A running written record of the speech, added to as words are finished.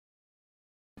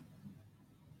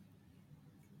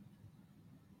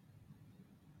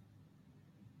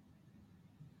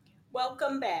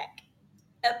Welcome back.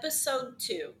 Episode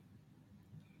 2,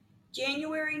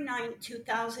 January 9th,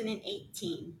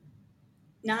 2018,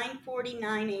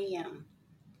 9:49 a.m.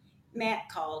 Matt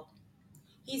called.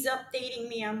 He's updating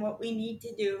me on what we need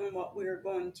to do and what we're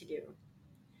going to do.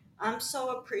 I'm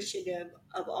so appreciative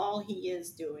of all he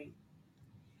is doing.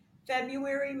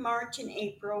 February, March, and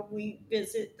April, we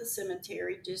visit the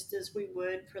cemetery just as we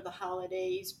would for the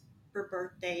holidays, for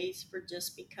birthdays, for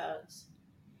just because.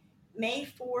 May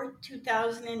 4th,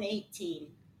 2018,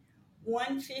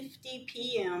 1:50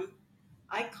 p.m.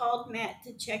 I called Matt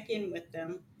to check in with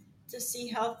them to see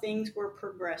how things were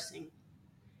progressing.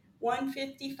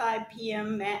 1:55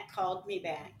 p.m. Matt called me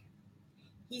back.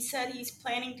 He said he's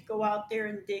planning to go out there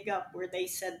and dig up where they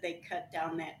said they cut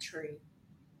down that tree.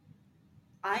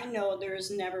 I know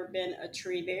there's never been a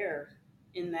tree there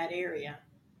in that area,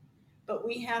 but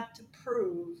we have to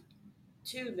prove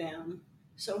to them,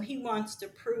 so he wants to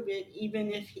prove it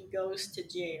even if he goes to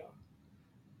jail.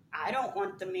 I don't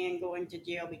want the man going to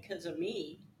jail because of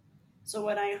me. So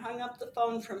when I hung up the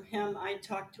phone from him, I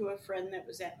talked to a friend that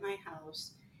was at my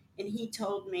house, and he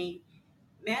told me,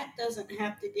 Matt doesn't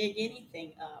have to dig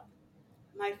anything up.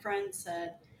 My friend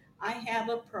said, I have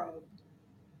a probe.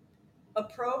 A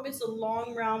probe is a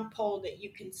long round pole that you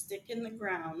can stick in the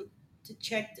ground to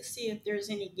check to see if there's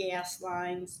any gas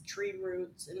lines, tree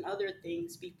roots, and other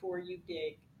things before you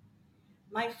dig.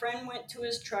 My friend went to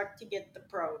his truck to get the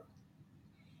probe.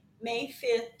 May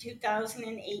 5th,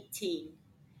 2018.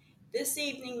 This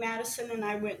evening, Madison and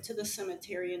I went to the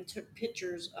cemetery and took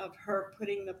pictures of her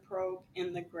putting the probe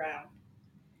in the ground.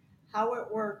 How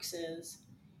it works is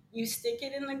you stick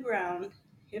it in the ground.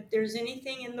 If there's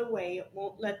anything in the way, it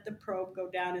won't let the probe go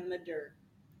down in the dirt.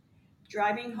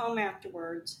 Driving home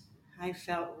afterwards, I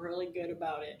felt really good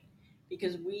about it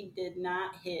because we did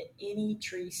not hit any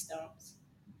tree stumps.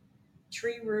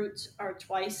 Tree roots are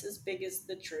twice as big as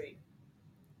the tree.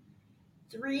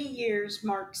 3 years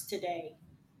marks today,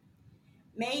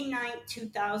 May 9th,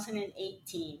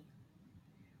 2018.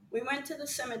 We went to the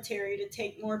cemetery to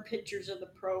take more pictures of the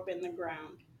probe in the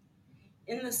ground,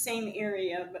 in the same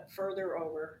area but further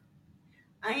over.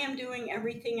 I am doing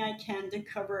everything I can to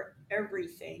cover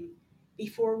everything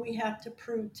before we have to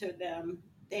prove to them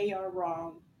they are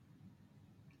wrong.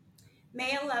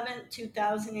 May 11th,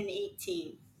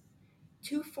 2018,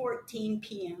 2:14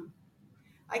 p.m.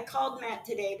 I called Matt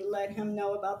today to let him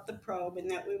know about the probe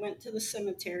and that we went to the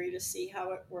cemetery to see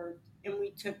how it worked, and we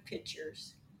took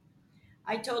pictures.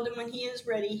 I told him when he is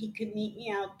ready, he could meet me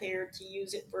out there to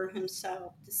use it for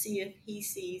himself to see if he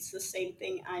sees the same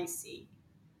thing I see.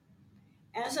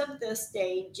 As of this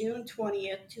day, June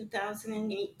 20th,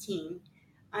 2018,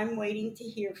 I'm waiting to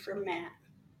hear from Matt.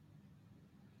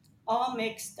 All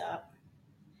mixed up.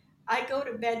 I go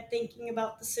to bed thinking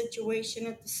about the situation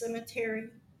at the cemetery.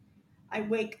 I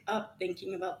wake up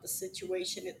thinking about the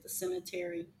situation at the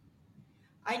cemetery.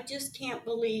 I just can't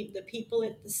believe the people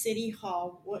at the city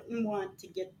hall wouldn't want to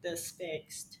get this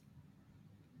fixed.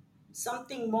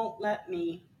 Something won't let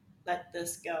me let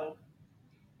this go,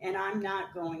 and I'm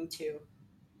not going to.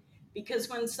 Because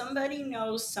when somebody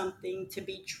knows something to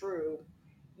be true,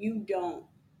 you don't.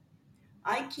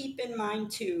 I keep in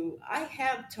mind too, I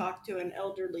have talked to an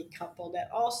elderly couple that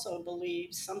also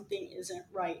believes something isn't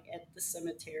right at the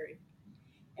cemetery.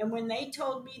 And when they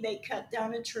told me they cut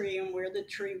down a tree and where the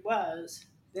tree was,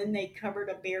 then they covered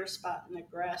a bare spot in the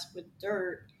grass with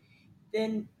dirt,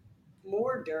 then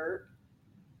more dirt,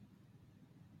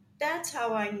 that's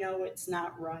how I know it's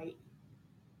not right.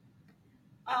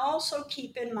 I also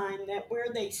keep in mind that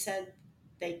where they said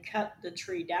they cut the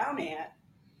tree down at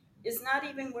is not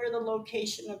even where the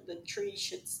location of the tree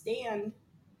should stand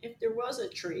if there was a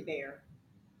tree there.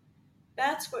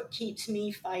 That's what keeps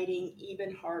me fighting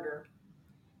even harder.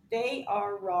 They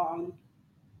are wrong.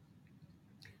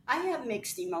 I have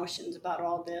mixed emotions about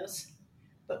all this,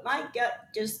 but my gut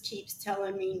just keeps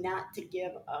telling me not to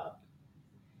give up.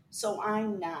 So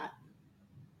I'm not.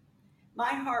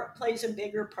 My heart plays a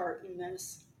bigger part in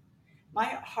this. My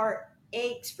heart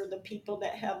aches for the people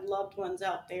that have loved ones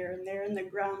out there and they're in the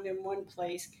ground in one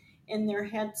place and their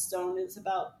headstone is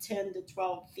about 10 to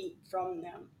 12 feet from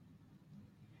them.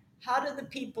 How do the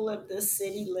people of this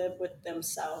city live with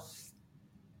themselves?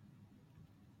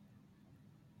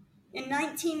 In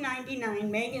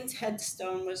 1999, Megan's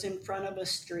headstone was in front of a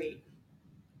street.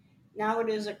 Now it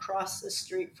is across the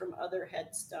street from other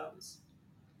headstones.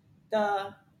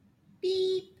 The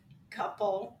beep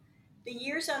couple, the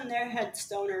years on their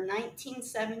headstone are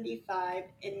 1975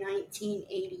 and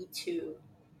 1982,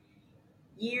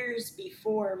 years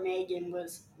before Megan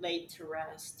was laid to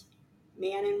rest.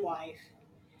 Man and wife.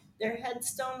 Their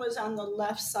headstone was on the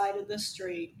left side of the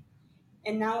street,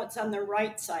 and now it's on the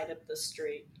right side of the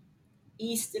street,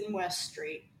 East and West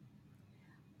Street.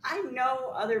 I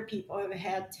know other people have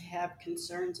had to have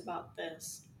concerns about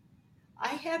this. I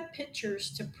have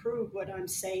pictures to prove what I'm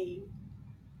saying.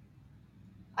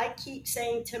 I keep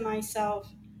saying to myself,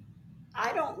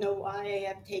 I don't know why I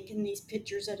have taken these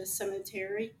pictures at a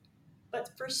cemetery,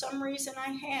 but for some reason I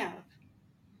have.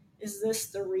 Is this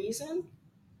the reason?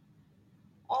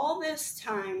 All this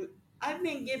time, I've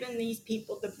been giving these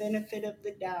people the benefit of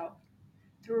the doubt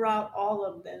throughout all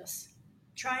of this,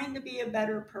 trying to be a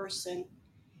better person.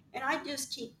 And I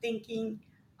just keep thinking,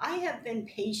 I have been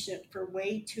patient for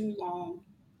way too long.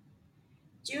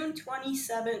 June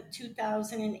 27,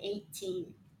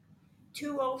 2018,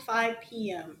 2:05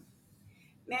 p.m.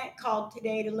 Matt called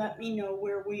today to let me know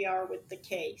where we are with the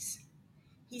case.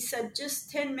 He said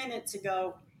just 10 minutes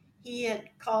ago he had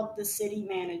called the city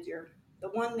manager, the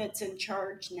one that's in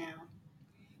charge now.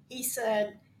 He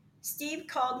said, Steve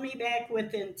called me back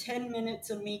within 10 minutes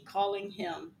of me calling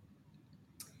him.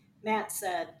 Matt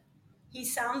said, he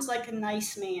sounds like a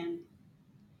nice man.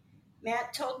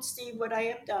 Matt told Steve what I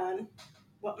have done,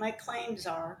 what my claims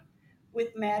are,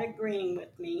 with Matt agreeing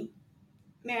with me.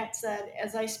 Matt said,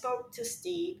 as I spoke to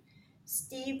Steve,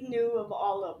 Steve knew of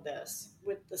all of this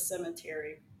with the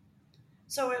cemetery.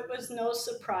 So it was no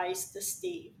surprise to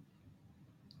Steve.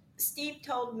 Steve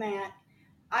told Matt,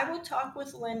 I will talk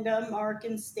with Linda, Mark,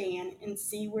 and Stan and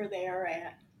see where they are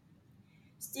at.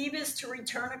 Steve is to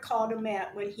return a call to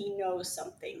Matt when he knows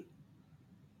something.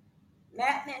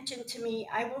 Matt mentioned to me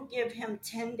I will give him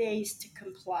 10 days to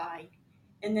comply,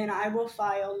 and then I will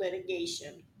file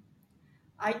litigation.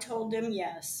 I told him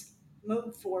yes,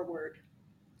 move forward.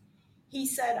 He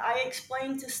said I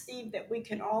explained to Steve that we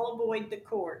can all avoid the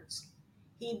courts.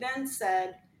 He then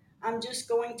said, I'm just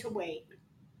going to wait.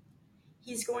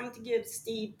 He's going to give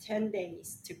Steve 10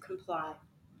 days to comply.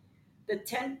 The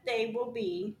 10th day will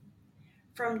be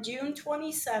from June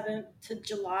 27th to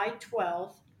July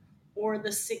 12th or the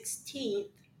 16th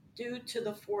due to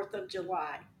the 4th of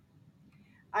July.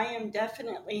 I am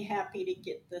definitely happy to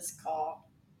get this call.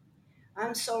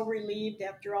 I'm so relieved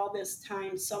after all this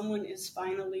time someone is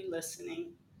finally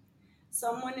listening.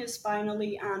 Someone is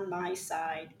finally on my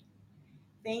side.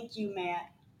 Thank you,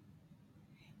 Matt.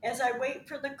 As I wait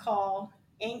for the call,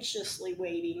 anxiously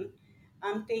waiting,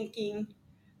 I'm thinking,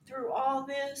 through all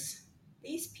this,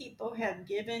 these people have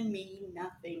given me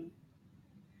nothing.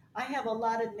 I have a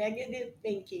lot of negative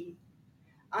thinking.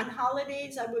 On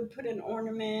holidays, I would put an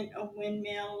ornament, a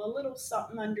windmill, a little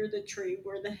something under the tree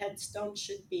where the headstone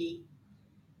should be,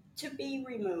 to be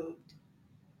removed.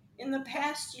 In the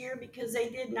past year, because they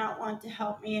did not want to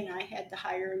help me and I had to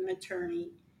hire an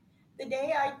attorney, the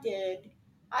day I did,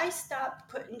 I stopped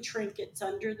putting trinkets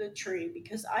under the tree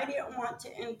because I didn't want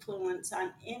to influence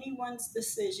on anyone's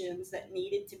decisions that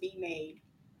needed to be made.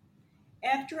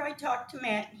 After I talked to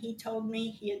Matt, he told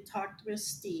me he had talked with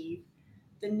Steve,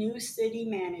 the new city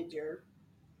manager.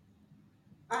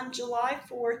 On July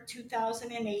 4th,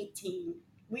 2018,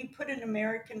 we put an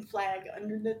American flag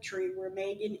under the tree where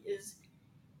Megan is,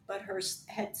 but her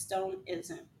headstone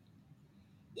isn't.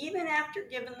 Even after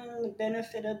giving them the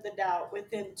benefit of the doubt,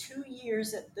 within 2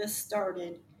 years that this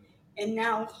started, and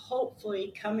now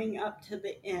hopefully coming up to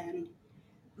the end,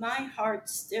 my heart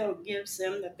still gives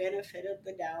them the benefit of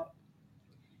the doubt.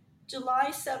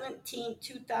 July 17,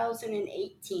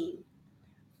 2018,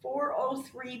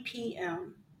 4:03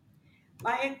 p.m.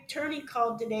 My attorney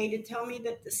called today to tell me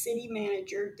that the city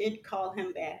manager did call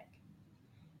him back.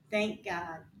 Thank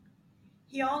God.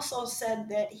 He also said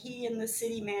that he and the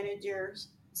city manager,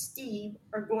 Steve,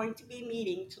 are going to be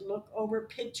meeting to look over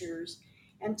pictures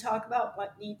and talk about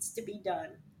what needs to be done,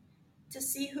 to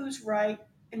see who's right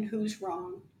and who's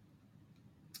wrong.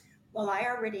 Well, I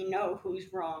already know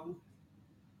who's wrong.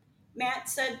 Matt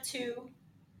said too,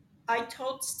 I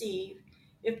told Steve,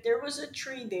 if there was a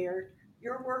tree there,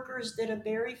 your workers did a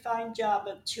very fine job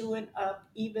of chewing up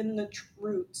even the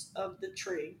roots of the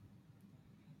tree.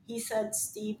 He said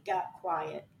Steve got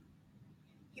quiet.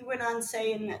 He went on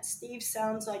saying that Steve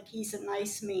sounds like he's a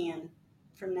nice man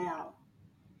for now.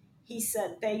 He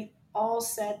said they all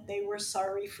said they were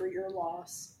sorry for your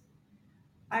loss.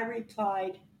 I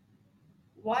replied,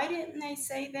 why didn't they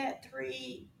say that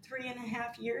three and a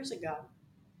half years ago?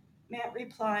 Matt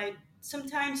replied,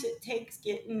 sometimes it takes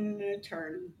getting an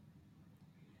attorney.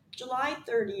 July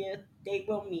 30th, they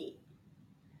will meet.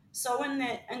 So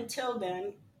until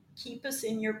then, keep us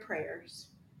in your prayers.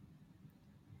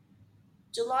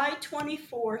 July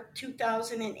 24th,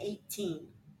 2018,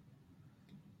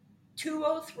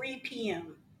 2:03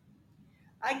 p.m.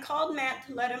 I called Matt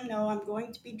to let him know I'm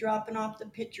going to be dropping off the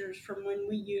pictures from when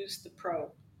we used the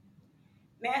Pro.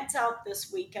 Matt's out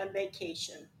this week on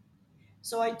vacation,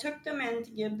 so I took them in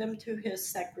to give them to his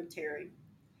secretary.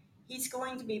 He's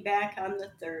going to be back on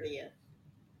the 30th.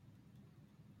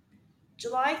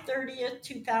 July 30th,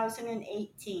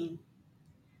 2018.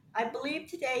 I believe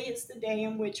today is the day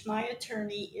in which my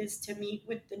attorney is to meet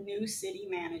with the new city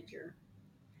manager.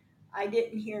 I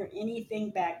didn't hear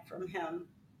anything back from him.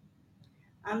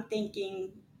 I'm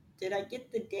thinking, did I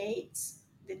get the days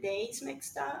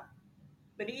mixed up?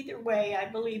 But either way, I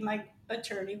believe my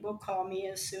attorney will call me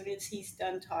as soon as he's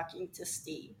done talking to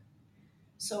Steve.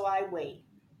 So I wait.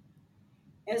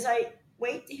 As I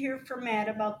wait to hear from Matt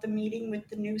about the meeting with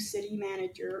the new city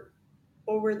manager,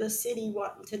 over the city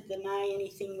wanting to deny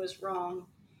anything was wrong,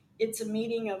 it's a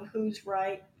meeting of who's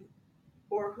right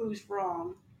or who's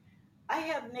wrong. I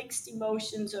have mixed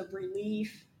emotions of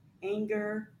relief,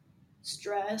 anger,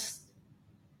 stress.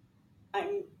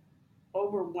 I'm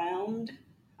overwhelmed.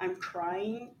 I'm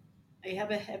crying. I have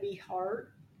a heavy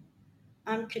heart.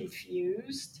 I'm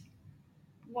confused.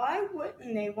 Why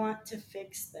wouldn't they want to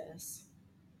fix this?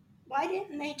 Why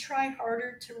didn't they try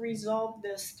harder to resolve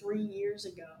this 3 years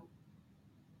ago?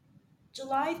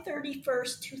 July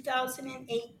 31st,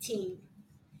 2018,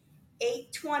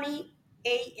 8:20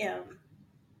 a.m.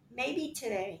 Maybe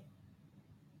today.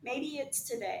 Maybe it's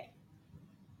today.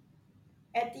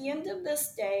 At the end of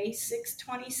this day,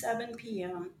 6:27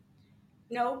 p.m.,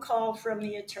 no call from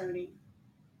the attorney.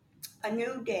 A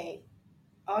new day,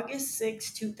 August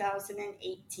 6,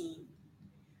 2018.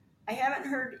 I haven't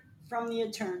heard from the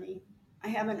attorney. I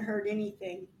haven't heard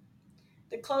anything.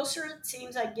 The closer it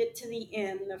seems I get to the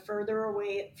end, the further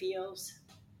away it feels.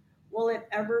 Will it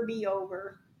ever be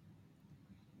over?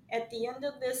 At the end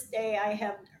of this day, I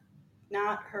have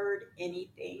not heard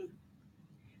anything.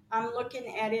 I'm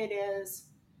looking at it as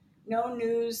no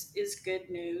news is good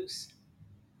news.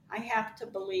 I have to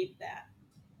believe that.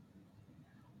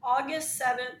 August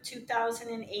 7th,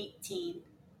 2018,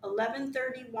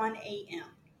 11:31 a.m.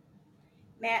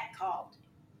 Matt called.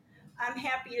 I'm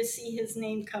happy to see his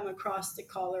name come across the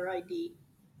caller ID.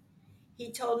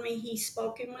 He told me he's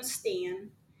spoken with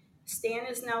Stan. Stan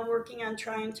is now working on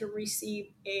trying to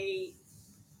receive a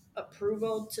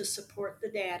approval to support the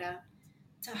data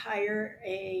to hire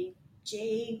a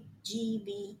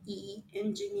JGVE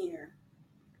engineer.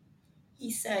 He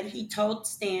said he told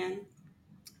Stan,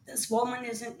 this woman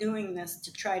isn't doing this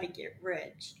to try to get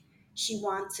rich. She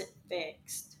wants it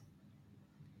fixed.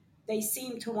 They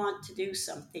seem to want to do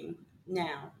something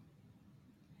now.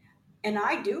 And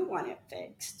I do want it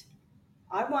fixed.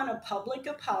 I want a public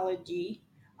apology.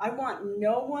 I want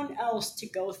no one else to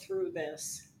go through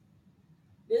this.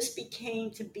 This became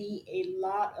to be a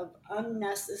lot of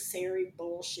unnecessary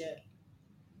bullshit.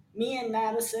 Me and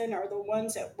Madison are the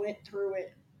ones that went through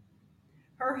it.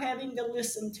 Her having to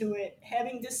listen to it,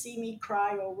 having to see me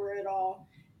cry over it all,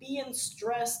 being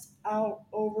stressed out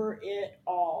over it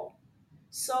all.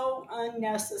 So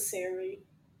unnecessary.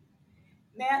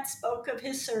 Matt spoke of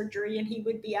his surgery and he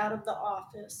would be out of the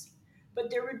office, but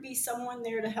there would be someone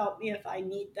there to help me if I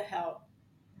need the help.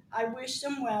 I wish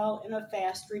him well in a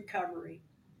fast recovery.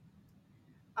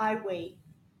 I wait.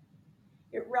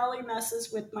 It really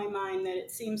messes with my mind that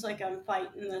it seems like I'm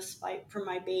fighting this fight for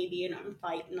my baby and I'm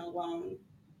fighting alone.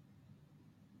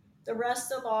 The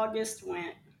rest of August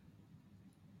went.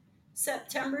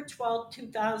 September 12th,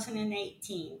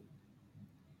 2018.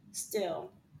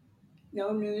 Still,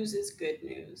 no news is good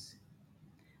news.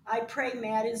 I pray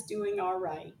Matt is doing all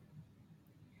right.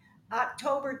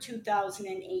 October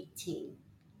 2018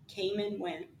 came and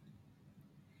went.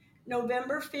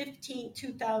 November 15th,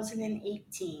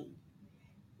 2018.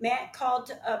 Matt called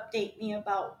to update me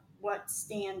about what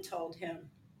Stan told him.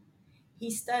 He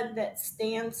said that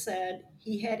Stan said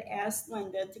he had asked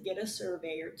Linda to get a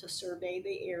surveyor to survey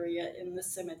the area in the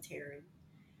cemetery,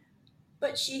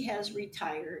 but she has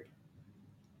retired.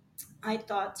 My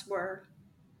thoughts were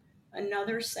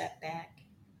another setback.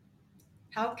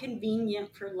 How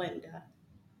convenient for Linda.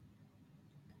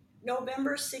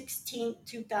 November 16th,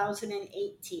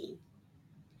 2018.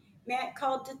 Matt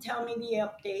called to tell me the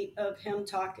update of him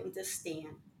talking to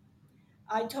Stan.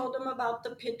 I told him about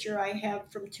the picture I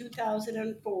have from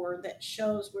 2004 that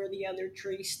shows where the other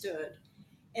tree stood,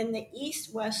 and the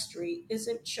east-west street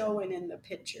isn't showing in the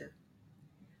picture.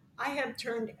 I have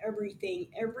turned everything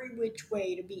every which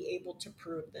way to be able to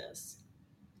prove this.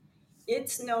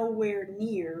 It's nowhere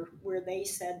near where they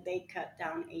said they cut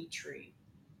down a tree.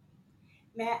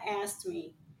 Matt asked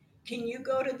me, can you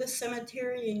go to the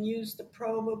cemetery and use the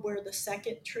probe of where the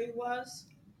second tree was?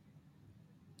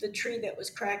 The tree that was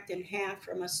cracked in half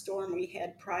from a storm we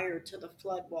had prior to the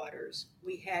floodwaters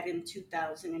we had in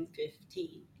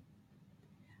 2015.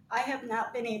 I have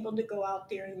not been able to go out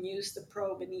there and use the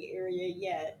probe in the area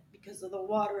yet because of the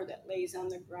water that lays on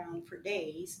the ground for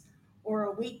days or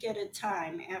a week at a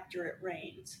time after it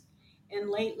rains. And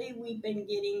lately we've been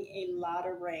getting a lot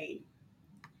of rain.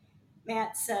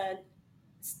 Matt said,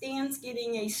 Stan's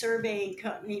getting a surveying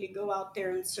company to go out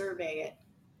there and survey it.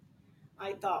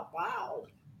 I thought, wow,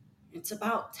 it's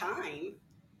about time.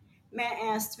 Matt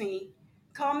asked me,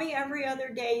 call me every other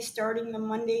day starting the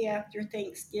Monday after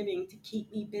Thanksgiving to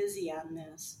keep me busy on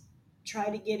this. Try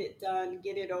to get it done,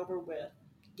 get it over with,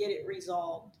 get it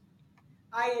resolved.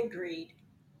 I agreed.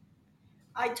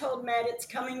 I told Matt it's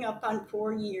coming up on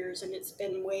 4 years and it's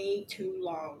been way too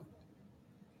long.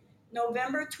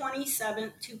 November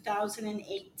 27th,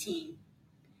 2018,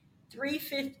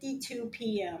 3:52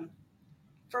 p.m.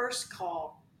 First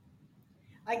call.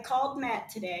 I called Matt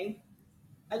today.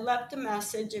 I left a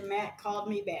message and Matt called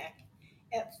me back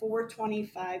at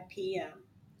 4:25 p.m.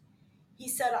 He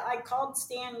said I called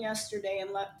Stan yesterday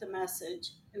and left a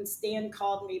message and Stan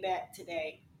called me back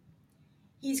today.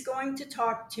 He's going to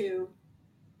talk to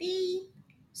B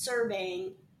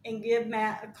Surveying and give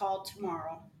Matt a call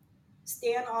tomorrow.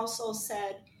 Stan also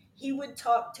said he would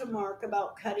talk to Mark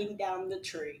about cutting down the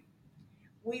tree.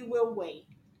 We will wait.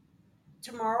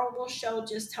 Tomorrow will show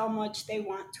just how much they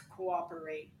want to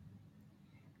cooperate.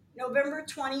 November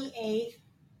 28th,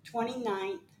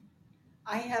 29th,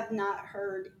 I have not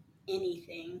heard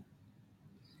anything.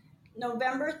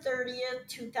 November 30th,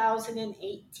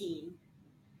 2018,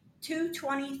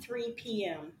 2:23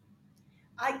 p.m.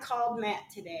 I called Matt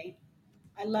today.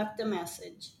 I left a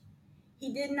message.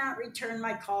 He did not return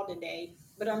my call today,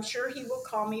 but I'm sure he will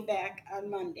call me back on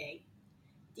Monday,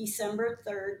 December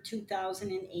 3rd,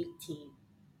 2018.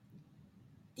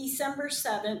 December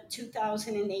 7th,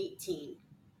 2018.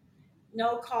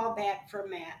 No call back from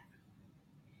Matt.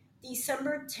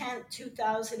 December 10th,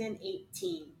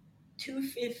 2018,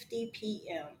 2:50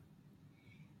 p.m.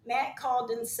 Matt called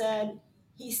and said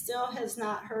he still has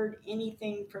not heard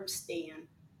anything from Stan.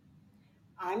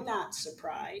 I'm not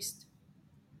surprised.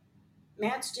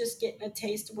 Matt's just getting a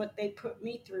taste of what they put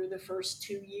me through the first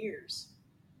 2 years.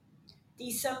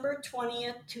 December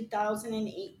 20th,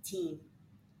 2018,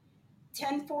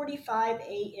 10:45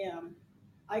 a.m.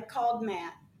 I called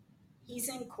Matt. He's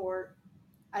in court.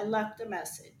 I left a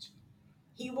message.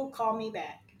 He will call me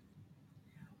back.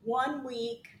 1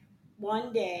 week,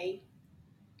 1 day,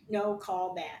 no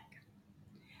call back.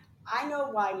 I know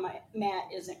why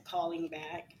Matt isn't calling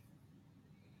back.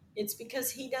 It's because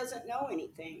he doesn't know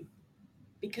anything,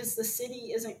 because the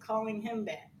city isn't calling him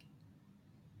back.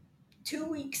 2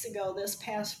 weeks ago, this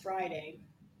past Friday,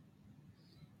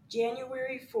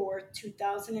 January 4th,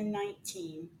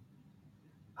 2019,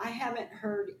 I haven't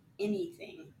heard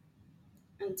anything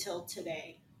until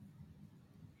today.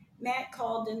 Matt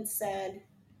called and said,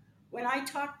 when I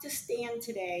talked to Stan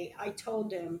today, I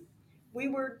told him we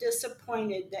were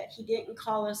disappointed that he didn't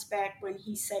call us back when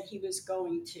he said he was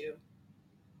going to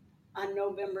on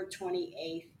November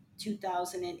 28th,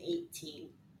 2018.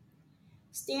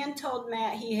 Stan told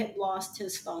Matt he had lost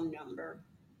his phone number.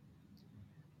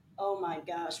 Oh my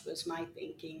gosh, was my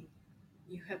thinking.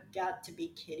 You have got to be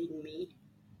kidding me.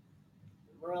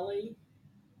 Really?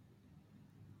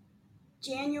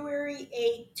 January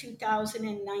 8th,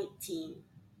 2019,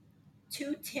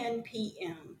 2:10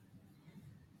 p.m.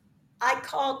 I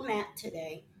called Matt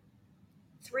today.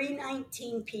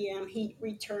 3:19 p.m. he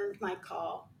returned my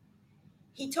call.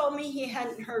 He told me he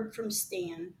hadn't heard from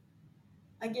Stan.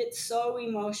 I get so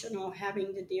emotional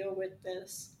having to deal with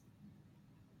this.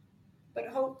 But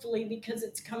hopefully, because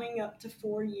it's coming up to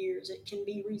 4 years, it can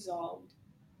be resolved.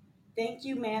 Thank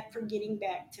you, Matt, for getting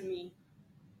back to me.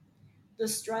 The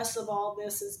stress of all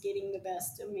this is getting the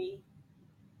best of me.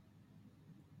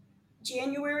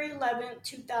 January 11th,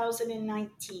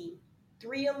 2019,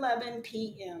 3:11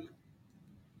 p.m.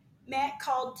 Matt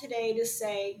called today to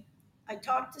say, I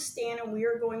talked to Stan and we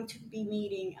are going to be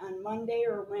meeting on Monday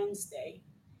or Wednesday.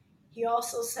 He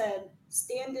also said,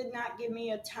 Stan did not give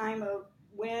me a time of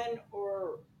when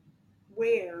or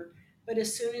where, but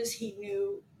as soon as he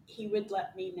knew, he would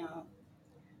let me know.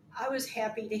 I was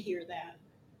happy to hear that.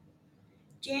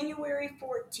 January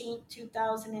 14th,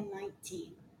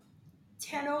 2019,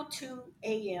 10:02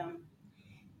 a.m.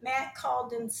 Matt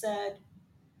called and said,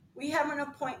 we have an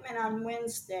appointment on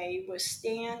Wednesday with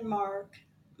Stan, Mark,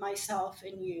 myself,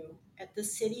 and you at the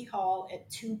City Hall at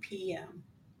 2 p.m.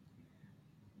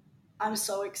 I'm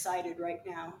so excited right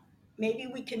now. Maybe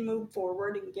we can move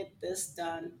forward and get this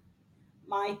done.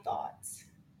 My thoughts.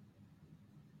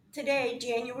 Today,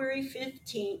 January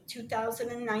 15th,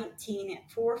 2019, at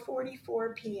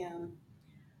 4:44 p.m.,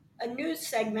 a news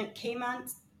segment came on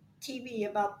TV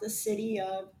about the city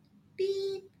of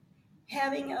beep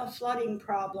having a flooding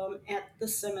problem at the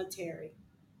cemetery.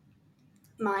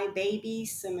 My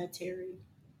baby's cemetery.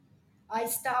 I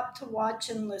stopped to watch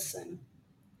and listen.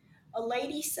 A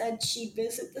lady said she'd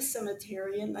visit the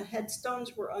cemetery and the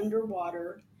headstones were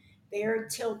underwater. They are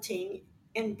tilting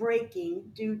and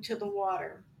breaking due to the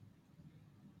water.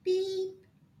 Beep,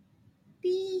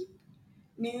 beep.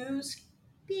 News,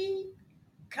 beep,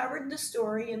 covered the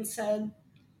story and said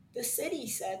the city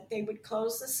said they would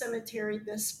close the cemetery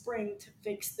this spring to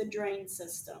fix the drain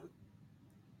system.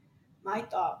 My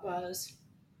thought was,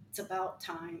 it's about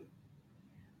time.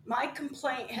 My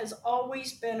complaint has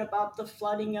always been about the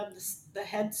flooding of the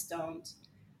headstones,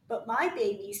 but my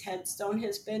baby's headstone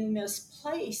has been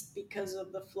misplaced because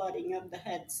of the flooding of the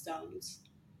headstones.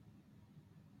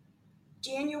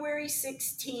 January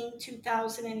 16,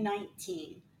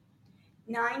 2019,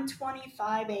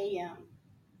 9:25 a.m.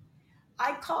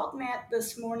 I called Matt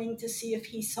this morning to see if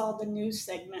he saw the news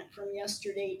segment from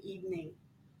yesterday evening.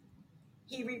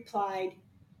 He replied,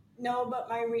 "No, but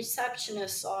my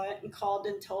receptionist saw it and called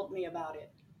and told me about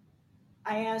it."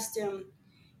 I asked him,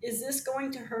 "Is this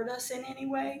going to hurt us in any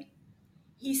way?"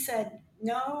 He said,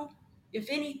 "No, if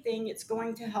anything, it's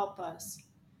going to help us."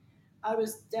 I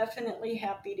was definitely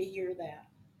happy to hear that.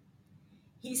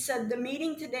 He said, "The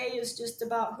meeting today is just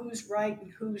about who's right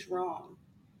and who's wrong."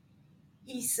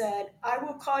 He said, "I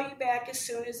will call you back as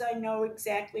soon as I know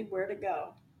exactly where to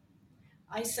go."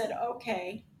 I said,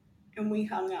 "Okay," and we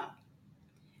hung up.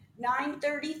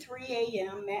 9:33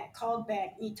 a.m., Matt called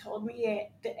back and he told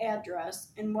me the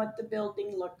address and what the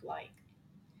building looked like.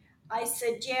 I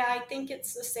said, "Yeah, I think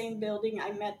it's the same building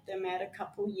I met them at a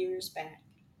couple years back."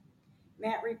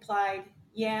 Matt replied,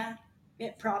 "Yeah,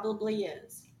 it probably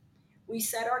is." We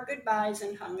said our goodbyes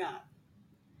and hung up.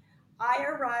 I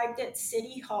arrived at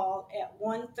City Hall at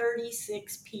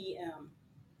 1:36 p.m.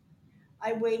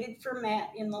 I waited for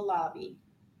Matt in the lobby.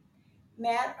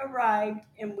 Matt arrived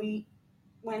and we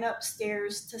went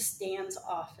upstairs to Stan's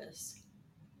office.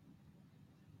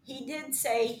 He did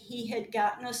say he had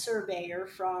gotten a surveyor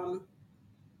from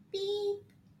beep,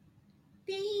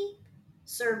 beep,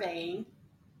 surveying.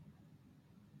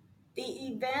 The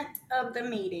event of the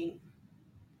meeting.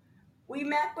 We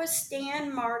met with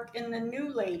Stan, Mark, and the new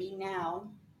lady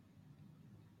now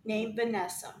named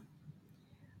Vanessa.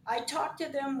 I talked to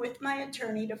them with my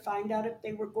attorney to find out if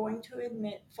they were going to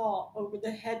admit fault over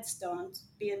the headstones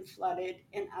being flooded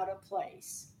and out of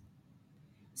place.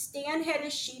 Stan had a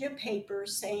sheet of paper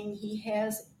saying he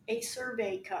has a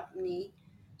survey company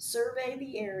survey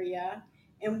the area,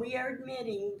 and we are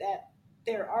admitting that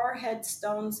there are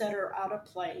headstones that are out of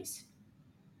place.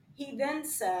 He then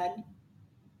said,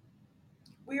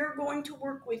 "We are going to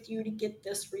work with you to get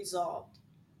this resolved."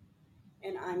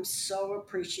 And I'm so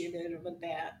appreciative of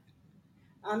that.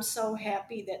 I'm so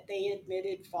happy that they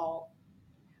admitted fault.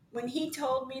 When he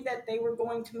told me that they were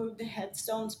going to move the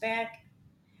headstones back,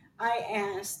 I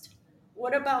asked,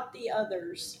 "What about the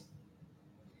others?"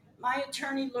 My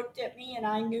attorney looked at me and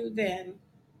I knew then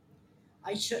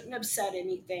I shouldn't have said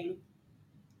anything.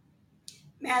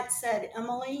 Matt said,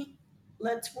 "Emily,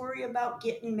 let's worry about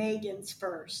getting Megan's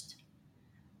first."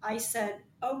 I said,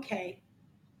 "Okay."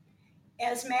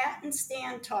 As Matt and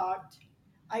Stan talked,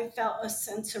 I felt a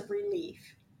sense of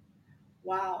relief.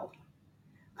 Wow,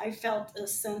 I felt a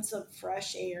sense of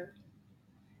fresh air.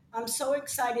 I'm so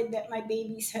excited that my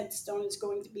baby's headstone is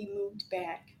going to be moved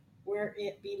back where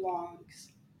it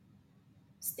belongs.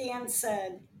 Stan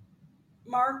said,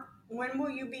 "Mark, when will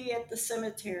you be at the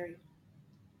cemetery?"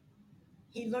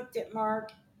 He looked at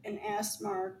Mark and asked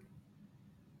Mark,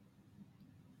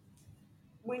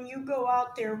 "When you go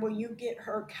out there, will you get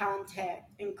her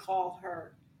contact and call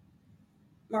her?"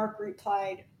 Mark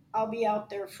replied, "I'll be out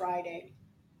there Friday."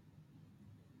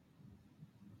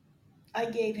 I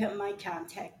gave him my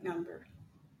contact number.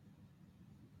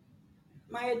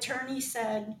 My attorney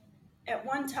said at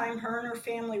one time her and her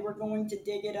family were going to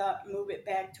dig it up, move it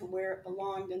back to where it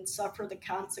belonged, and suffer the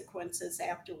consequences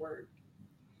afterward.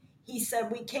 He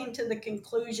said we came to the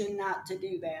conclusion not to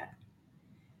do that.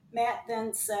 Matt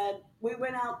then said, "We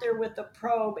went out there with a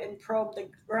probe and probed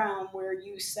the ground where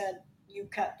you said you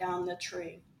cut down the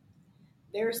tree.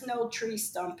 There's no tree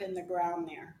stump in the ground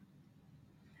there."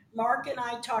 Mark and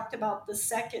I talked about the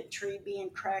second tree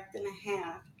being cracked in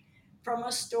half from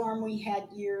a storm we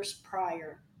had years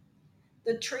prior.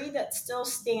 The tree that's still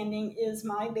standing is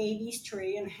my baby's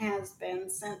tree and has been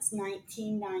since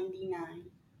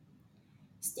 1999.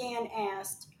 Stan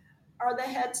asked, "Are the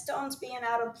headstones being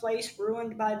out of place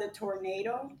ruined by the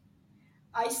tornado?"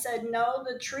 I said, "No,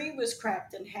 the tree was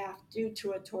cracked in half due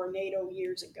to a tornado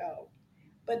years ago,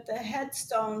 but the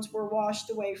headstones were washed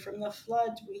away from the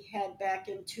floods we had back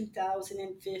in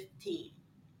 2015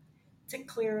 to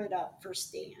clear it up for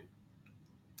Stan.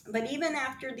 But even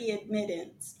after the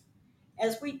admittance,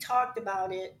 as we talked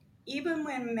about it, even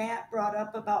when Matt brought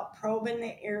up about probing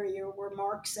the area where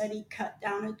Mark said he cut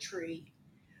down a tree,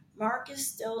 Mark is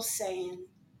still saying,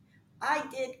 I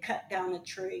did cut down a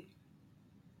tree.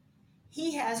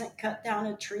 He hasn't cut down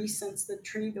a tree since the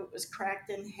tree that was cracked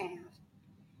in half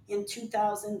in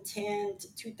 2010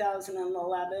 to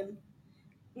 2011,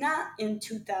 not in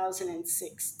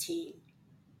 2016.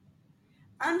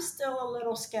 I'm still a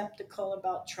little skeptical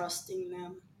about trusting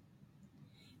them.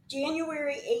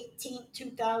 January 18,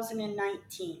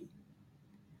 2019,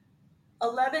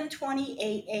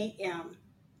 11:28 a.m.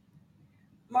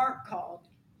 Mark called.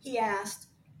 He asked,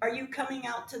 "Are you coming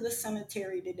out to the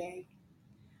cemetery today?"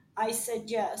 I said,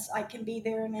 "Yes, I can be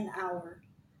there in an hour."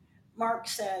 Mark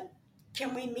said,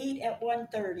 "Can we meet at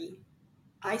 1:30?"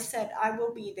 I said, "I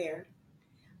will be there."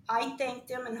 I thanked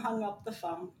him and hung up the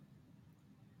phone.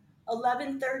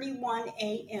 11:31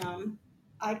 a.m.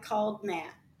 I called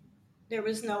Matt. There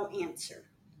was no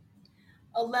answer.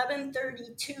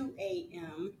 11:32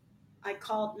 a.m. I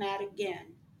called Matt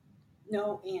again.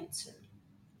 No answer.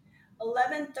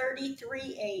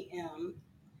 11:33 a.m.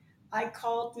 I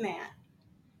called Matt.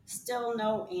 Still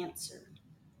no answer.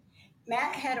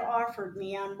 Matt had offered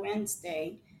me on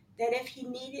Wednesday that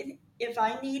if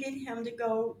I needed him to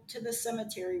go to the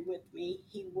cemetery with me,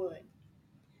 he would.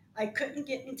 I couldn't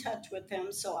get in touch with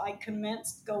him, so I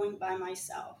commenced going by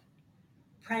myself,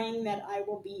 praying that I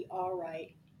will be all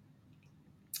right.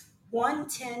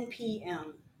 1:10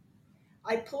 p.m.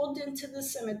 I pulled into the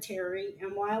cemetery,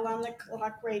 and while on the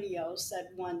clock radio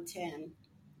said 1:10,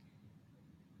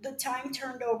 the time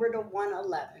turned over to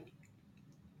 1:11.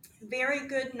 Very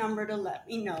good number to let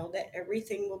me know that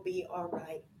everything will be all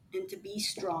right and to be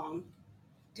strong,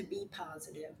 to be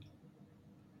positive.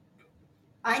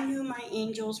 I knew my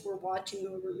angels were watching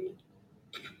over me.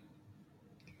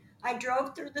 I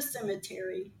drove through the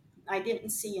cemetery. I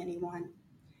didn't see anyone.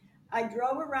 I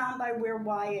drove around by where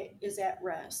Wyatt is at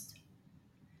rest.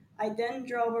 I then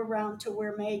drove around to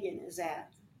where Megan is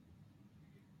at.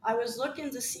 I was looking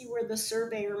to see where the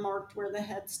surveyor marked where the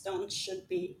headstones should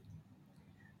be.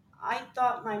 I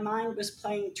thought my mind was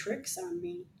playing tricks on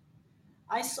me.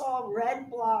 I saw red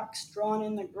blocks drawn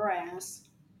in the grass,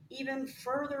 even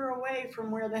further away from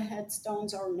where the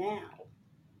headstones are now.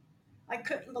 I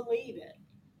couldn't believe it.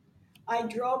 I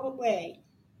drove away.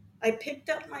 I picked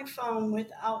up my phone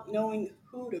without knowing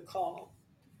who to call.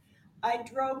 I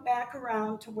drove back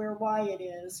around to where Wyatt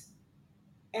is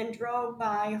and drove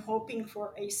by hoping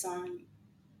for a sign.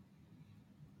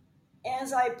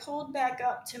 As I pulled back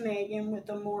up to Megan with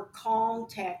a more calm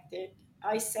tactic,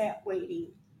 I sat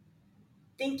waiting,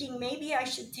 thinking maybe I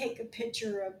should take a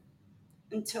picture of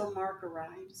until Mark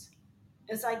arrives.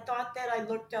 As I thought that, I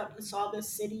looked up and saw the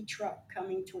city truck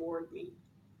coming toward me.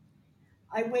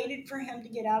 I waited for him to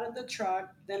get out of the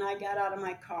truck, then I got out of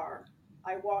my car.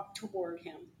 I walked toward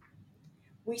him.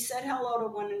 We said hello to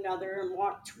one another and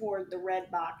walked toward the red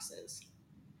boxes.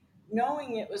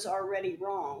 Knowing it was already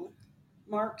wrong,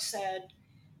 Mark said,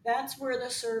 "That's where the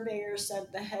surveyor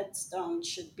said the headstone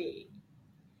should be."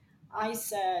 I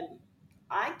said,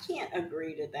 "I can't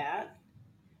agree to that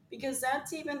because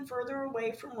that's even further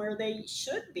away from where they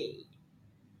should be."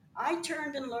 I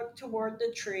turned and looked toward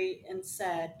the tree and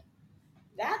said,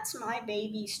 "That's my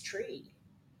baby's tree,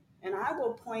 and I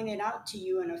will point it out to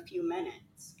you in a few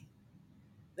minutes.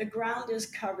 The ground is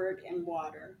covered in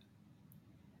water."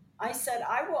 I said,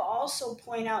 "I will also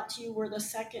point out to you where the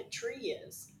second tree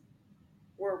is,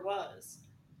 or was."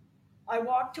 I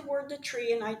walked toward the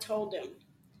tree and I told him,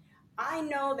 "I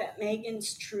know that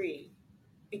Megan's tree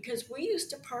because we used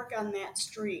to park on that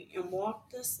street and walk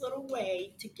this little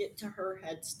way to get to her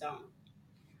headstone.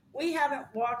 We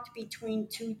haven't walked between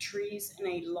two trees in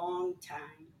a long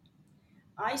time."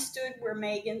 I stood where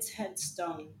Megan's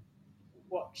headstone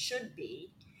what should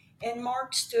be, and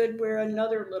Mark stood where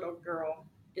another little girl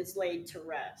is laid to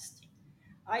rest.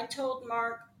 I told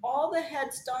Mark all the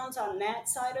headstones on that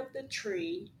side of the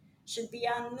tree should be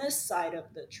on this side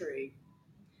of the tree.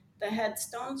 The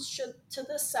headstones to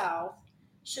the south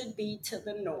should be to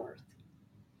the north.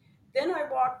 Then I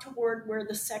walked toward where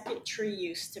the second tree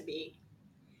used to be.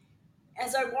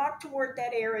 As I walk toward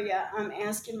that area, I'm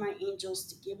asking my angels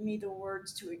to give me the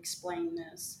words to explain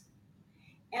this.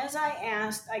 As I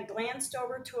asked, I glanced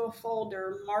over to a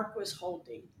folder Mark was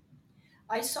holding.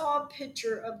 I saw a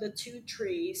picture of the two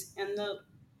trees and the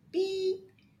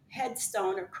beep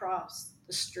headstone across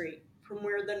the street from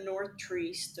where the north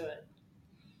tree stood.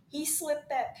 He slipped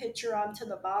that picture onto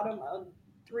the bottom of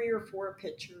 3 or 4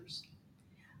 pictures.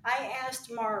 I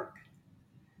asked Mark,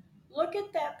 look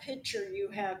at that picture you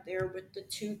have there with the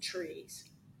 2 trees.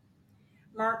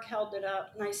 Mark held it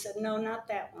up and I said, no, not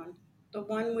that one. The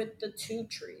one with the 2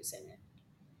 trees in it.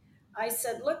 I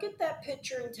said, look at that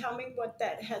picture and tell me what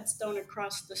that headstone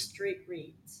across the street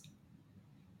reads.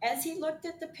 As he looked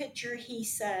at the picture, he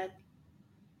said,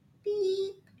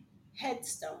 beep,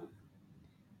 headstone.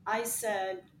 I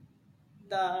said,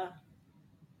 the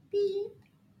beep,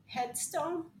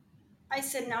 headstone? I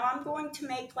said, now I'm going to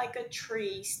make like a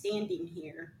tree standing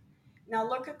here. Now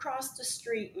look across the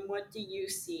street and what do you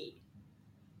see?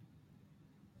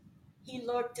 He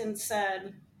looked and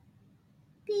said,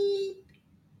 beep,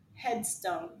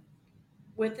 headstone,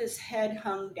 with his head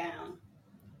hung down.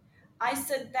 I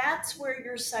said, that's where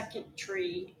your second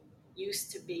tree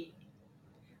used to be.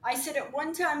 I said, at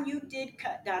one time you did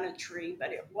cut down a tree,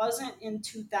 but it wasn't in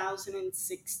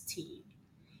 2016.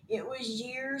 It was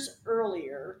years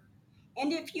earlier.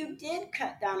 And if you did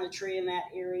cut down a tree in that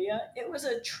area, it was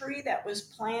a tree that was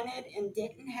planted and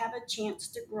didn't have a chance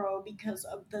to grow because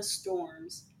of the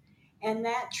storms. And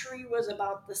that tree was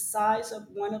about the size of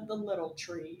one of the little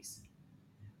trees.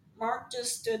 Mark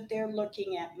just stood there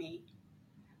looking at me.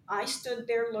 I stood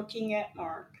there looking at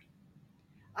Mark.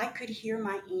 I could hear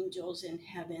my angels in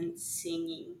heaven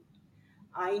singing.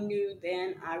 I knew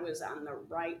then I was on the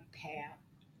right path.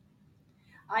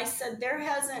 I said, there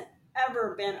hasn't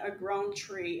ever been a grown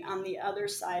tree on the other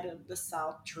side of the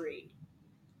south tree,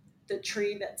 the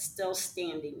tree that's still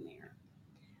standing there.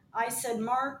 I said,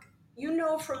 Mark, you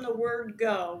know from the word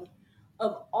go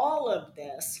of all of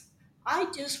this,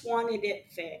 I just wanted it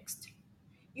fixed.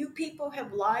 You people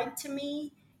have lied to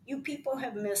me. You people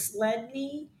have misled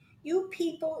me. You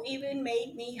people even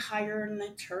made me hire an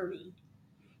attorney.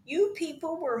 You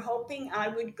people were hoping I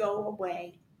would go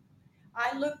away.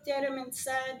 I looked at him and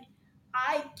said,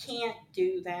 I can't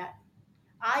do that.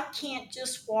 I can't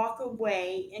just walk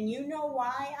away. And you know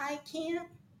why I can't?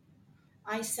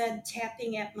 I said,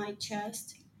 tapping at my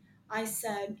chest. I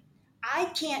said, I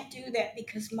can't do that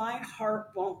because my heart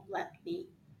won't let me.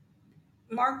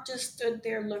 Mark just stood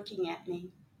there looking at me.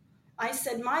 I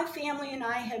said, my family and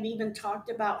I have even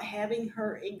talked about having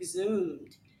her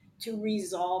exhumed to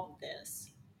resolve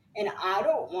this. And I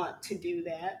don't want to do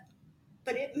that,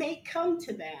 but it may come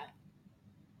to that.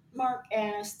 Mark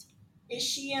asked, is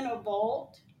she in a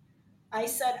vault? I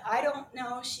said, I don't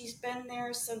know. She's been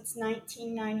there since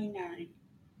 1999.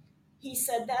 He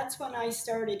said, that's when I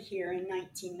started here in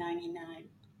 1999.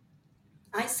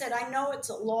 I said, I know it's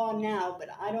a law now, but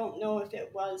I don't know if it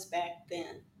was back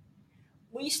then.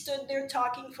 We stood there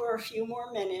talking for a few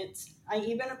more minutes. I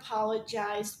even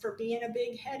apologized for being a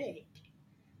big headache.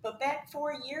 But back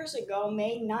 4 years ago,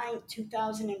 May 9th,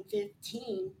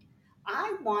 2015,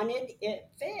 I wanted it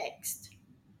fixed.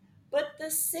 But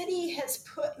the city has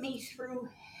put me through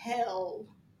hell.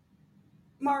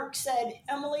 Mark said,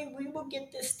 Emily, we will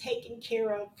get this taken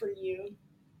care of for you.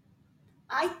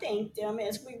 I thanked him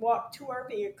as we walked to our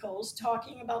vehicles,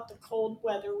 talking about the cold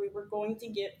weather we were going to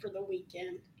get for the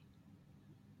weekend.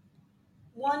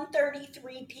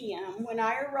 1:33 p.m. When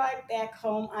I arrived back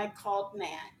home, I called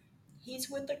Matt. He's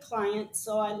with a client,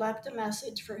 so I left a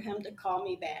message for him to call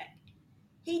me back.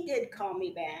 He did call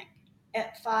me back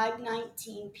at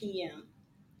 5:19 p.m.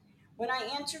 When I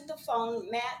answered the phone,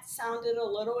 Matt sounded a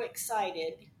little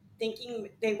excited, thinking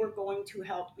they were going to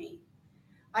help me.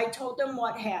 I told him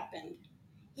what happened.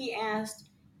 He asked,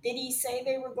 did he say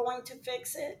they were going to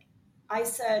fix it? I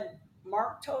said,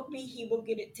 Mark told me he will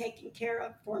get it taken care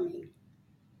of for me.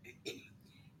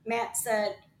 Matt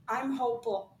said, I'm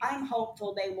hopeful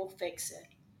they will fix it.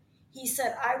 He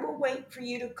said, I will wait for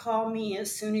you to call me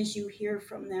as soon as you hear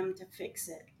from them to fix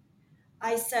it.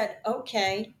 I said,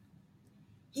 okay.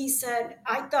 He said,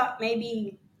 I thought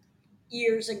maybe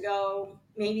years ago,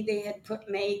 maybe they had put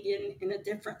Megan in a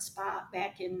different spot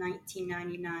back in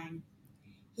 1999.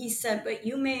 He said, but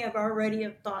you may have already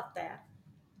have thought that.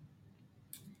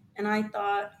 And I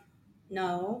thought,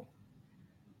 no,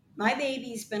 my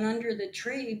baby's been under the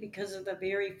tree because of the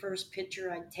very first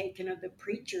picture I'd taken of the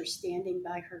preacher standing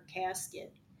by her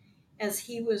casket as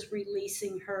he was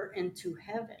releasing her into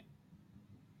heaven.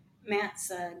 Matt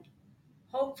said,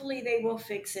 hopefully they will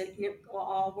fix it and it will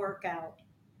all work out.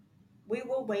 We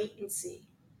will wait and see.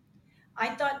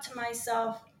 I thought to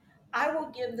myself, I will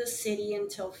give the city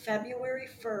until February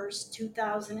 1st,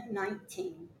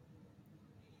 2019.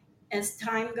 As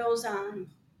time goes on,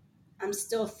 I'm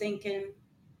still thinking,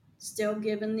 still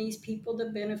giving these people the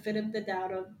benefit of the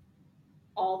doubt of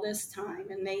all this time,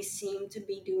 and they seem to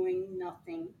be doing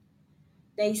nothing.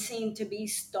 They seem to be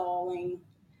stalling.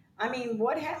 I mean,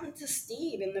 what happened to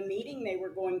Steve in the meeting they were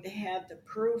going to have to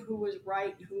prove who was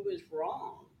right and who was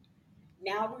wrong?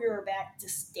 Now we are back to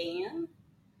Stan.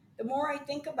 The more I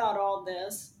think about all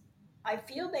this, I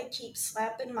feel they keep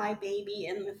slapping my baby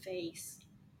in the face.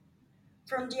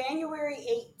 From January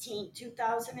 18,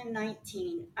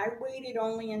 2019, I waited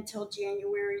only until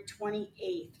January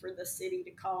 28th for the city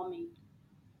to call me.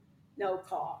 No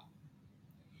call.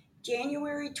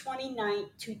 January 29th,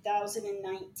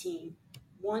 2019,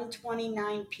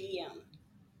 1:29 p.m.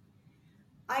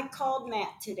 I called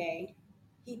Matt today.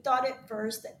 He thought at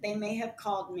first that they may have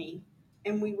called me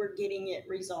and we were getting it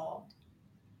resolved.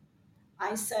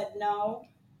 I said no,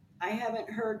 I haven't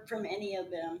heard from any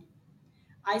of them.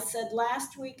 I said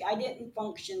last week I didn't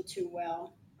function too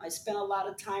well. I spent a lot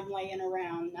of time laying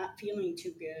around, not feeling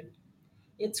too good.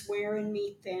 It's wearing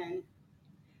me thin.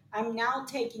 I'm now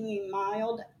taking a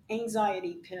mild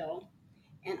anxiety pill,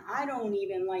 and I don't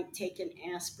even like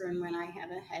taking aspirin when I have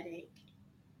a headache.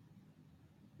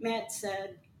 Matt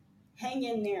said, "Hang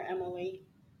in there, Emily."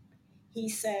 He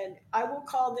said, "I will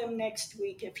call them next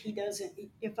week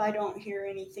if I don't hear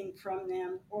anything from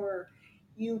them or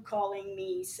you calling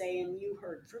me saying you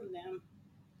heard from them."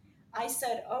 I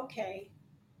said, "Okay."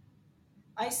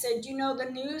 I said, the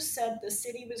news said the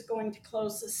city was going to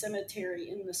close the cemetery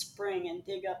in the spring and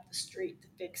dig up the street to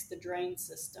fix the drain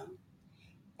system.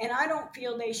 And I don't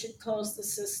feel they should close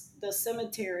the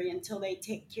cemetery until they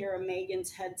take care of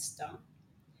Megan's headstone.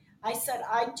 I said,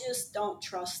 I just don't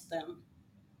trust them.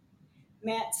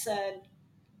 Matt said,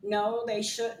 no, they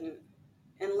shouldn't.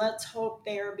 And let's hope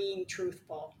they are being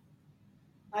truthful.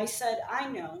 I said, I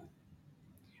know.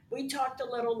 We talked a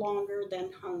little longer,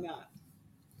 then hung up.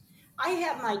 I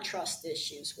have my trust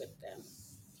issues with them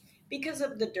because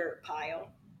of the dirt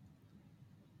pile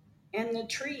and the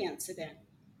tree incident.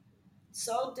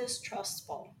 So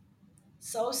distrustful,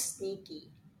 so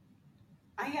sneaky.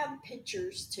 I have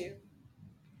pictures too.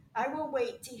 I will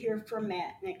wait to hear from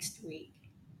Matt next week.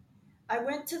 I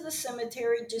went to the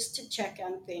cemetery just to check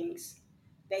on things.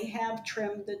 They have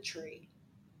trimmed the tree.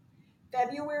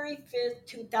 February 5th,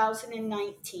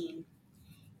 2019,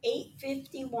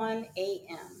 8:51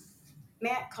 a.m.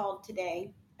 Matt called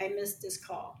today. I missed his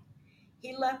call.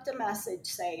 He left a message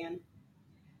saying,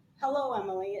 "Hello,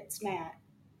 Emily, it's Matt.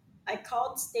 I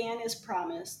called Stan as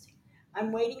promised.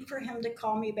 I'm waiting for him to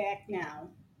call me back now.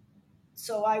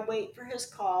 So I wait for his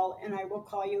call and I will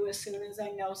call you as soon as I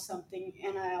know something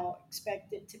and I'll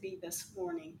expect it to be this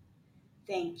morning.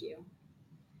 Thank you."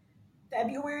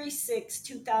 February 6,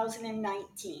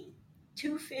 2019,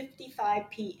 2:55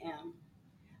 p.m.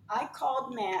 I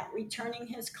called Matt returning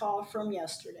his call from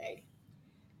yesterday.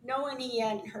 Knowing he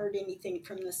hadn't heard anything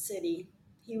from the city,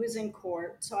 he was in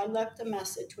court, so I left a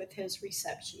message with his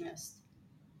receptionist.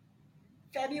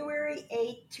 February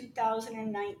 8,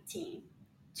 2019,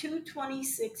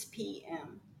 2:26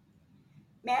 p.m.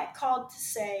 Matt called to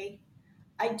say,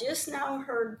 I just now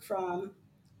heard from,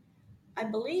 I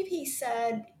believe he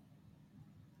said,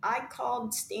 I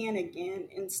called Stan again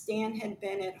and Stan had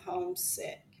been at home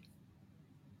sick.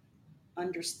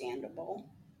 Understandable.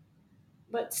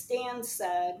 But Stan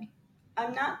said,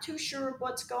 I'm not too sure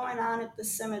what's going on at the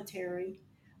cemetery.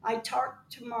 I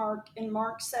talked to Mark, and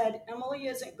Mark said Emily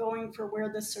isn't going for where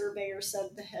the surveyor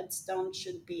said the headstone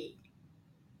should be.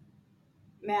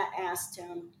 Matt asked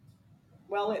him,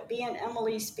 well, it being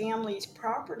Emily's family's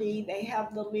property, they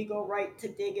have the legal right to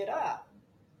dig it up,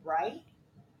 right?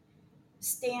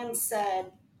 Stan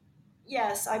said,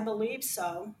 yes, I believe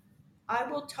so. I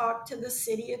will talk to the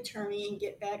city attorney and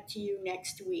get back to you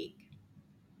next week.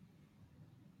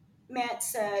 Matt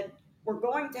said, we're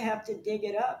going to have to dig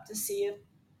it up to see if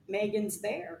Megan's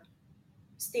there.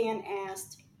 Stan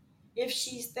asked, if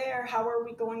she's there, how are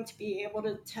we going to be able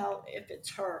to tell if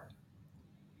it's her?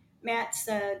 Matt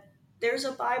said, there's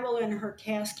a Bible in her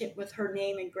casket with her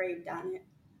name engraved on it.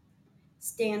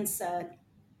 Stan said,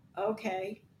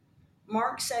 okay.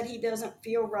 Mark said he doesn't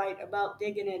feel right about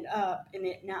digging it up and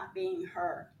it not being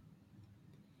her.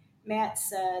 Matt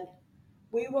said,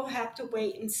 we will have to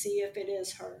wait and see if it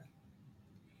is her.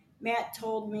 Matt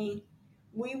told me,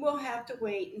 we will have to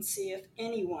wait and see if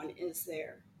anyone is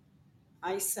there.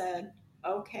 I said,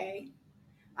 okay.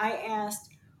 I asked,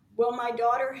 will my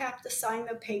daughter have to sign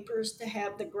the papers to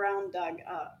have the ground dug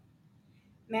up?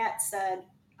 Matt said,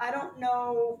 I don't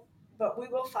know, but we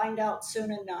will find out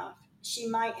soon enough. She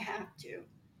might have to.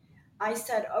 I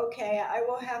said, okay, I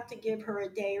will have to give her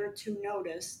a day or two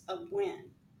notice of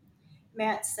when.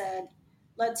 Matt said,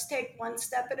 let's take one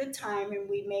step at a time and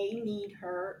we may need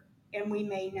her and we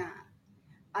may not.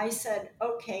 I said,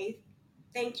 okay,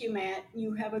 thank you, Matt.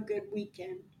 You have a good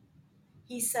weekend.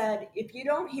 He said, "If you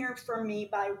don't hear from me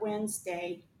by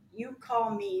Wednesday, you call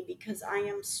me because I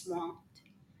am swamped."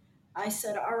 I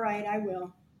said, "All right, I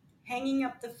will." Hanging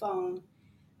up the phone,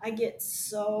 I get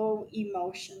so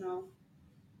emotional.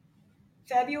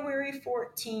 February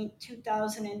 14th,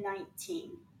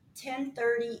 2019,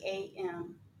 10:30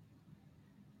 a.m.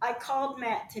 I called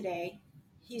Matt today.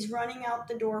 He's running out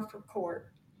the door for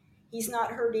court. He's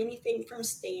not heard anything from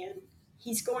Stan.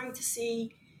 He's going to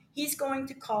see he's going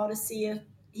to call to see if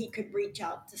he could reach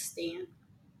out to Stan.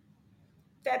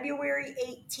 February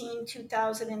 18,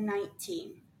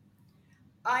 2019.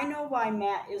 I know why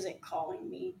Matt isn't calling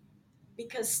me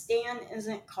because Stan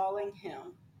isn't calling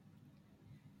him.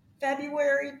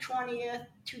 February 20th,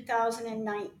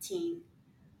 2019,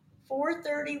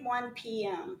 4:31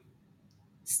 p.m.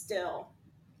 Still,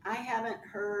 I haven't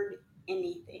heard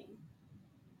anything.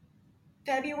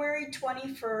 February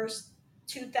 21st,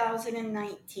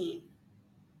 2019,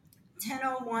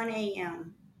 10:01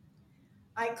 a.m.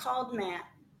 I called Matt.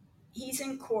 He's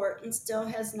in court and still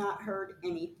has not heard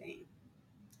anything.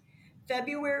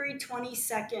 February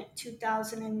 22nd,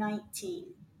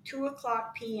 2019, 2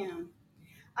 o'clock p.m.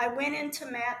 I went into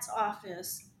Matt's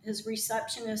office. His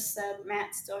receptionist said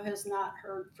Matt still has not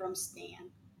heard from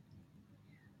Stan.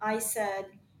 I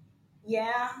said,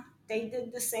 "Yeah, they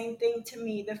did the same thing to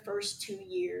me the first 2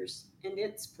 years, and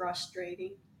it's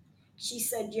frustrating." She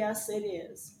said, "Yes, it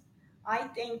is." I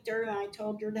thanked her and I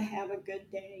told her to have a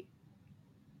good day.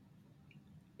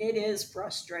 It is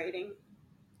frustrating.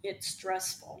 It's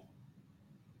stressful.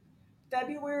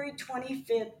 February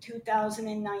 25th,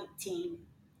 2019,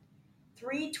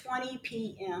 3:20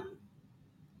 p.m.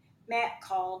 Matt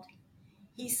called.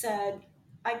 He said,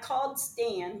 "I called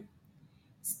Stan.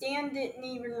 Stan didn't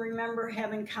even remember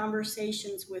having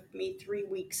conversations with me 3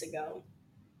 weeks ago."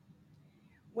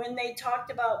 When they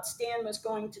talked about Stan was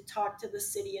going to talk to the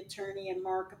city attorney and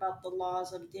Mark about the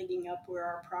laws of digging up where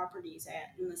our property's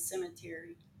at in the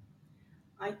cemetery,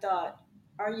 I thought,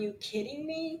 are you kidding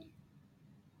me?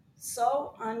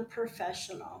 So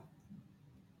unprofessional.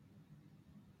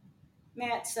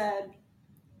 Matt said,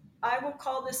 "I will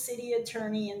call the city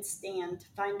attorney and Stan to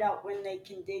find out when they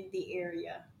can dig the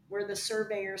area where the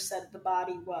surveyor said the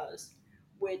body was,"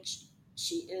 which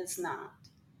she is not.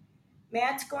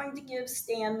 Matt's going to give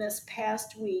Stan this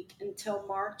past week until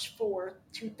March 4th,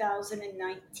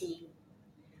 2019.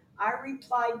 I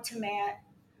replied to Matt,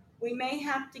 "We may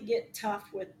have to get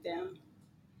tough with them."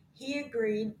 He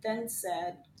agreed, then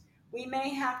said, "We may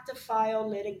have to file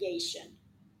litigation."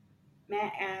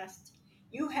 Matt asked,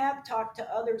 "You have talked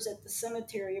to others at the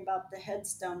cemetery about the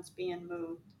headstones being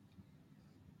moved?"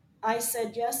 I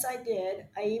said, "Yes, I did.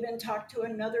 I even talked to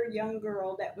another young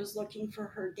girl that was looking for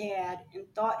her dad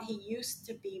and thought he used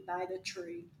to be by the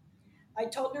tree. I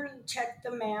told her to check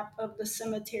the map of the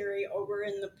cemetery over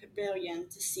in the pavilion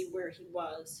to see where he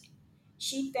was."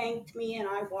 She thanked me and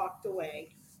I walked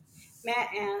away.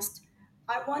 Matt asked,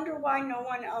 "I wonder why no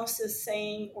one else is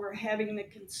saying or having the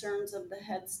concerns of the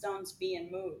headstones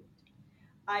being moved."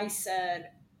 I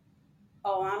said,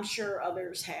 "Oh, I'm sure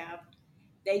others have.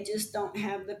 They just don't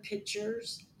have the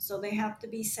pictures, so they have to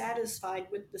be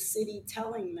satisfied with the city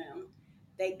telling them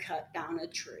they cut down a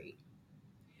tree."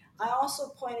 I also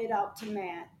pointed out to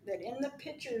Matt that in the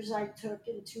pictures I took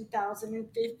in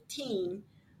 2015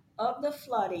 of the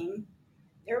flooding,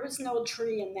 there was no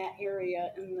tree in that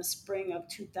area in the spring of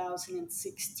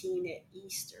 2016 at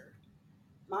Easter.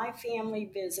 My family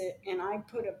visit, and I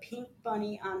put a pink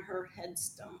bunny on her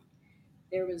headstone.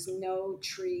 There was no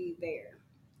tree there.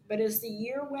 But as the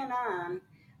year went on,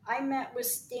 I met with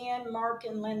Stan, Mark,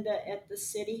 and Linda at the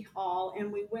city hall,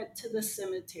 and we went to the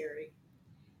cemetery.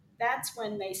 That's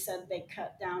when they said they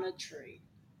cut down a tree.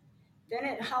 Then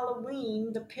at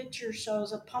Halloween, the picture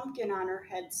shows a pumpkin on her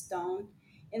headstone,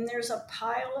 and there's a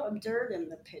pile of dirt in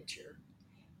the picture.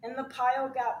 And the pile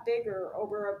got bigger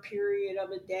over a period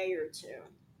of a day or two.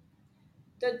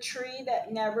 The tree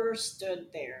that never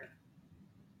stood there.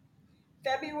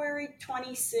 February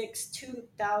 26,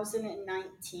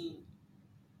 2019.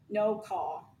 No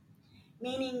call,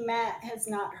 meaning Matt has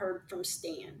not heard from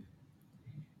Stan.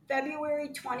 February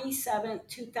 27,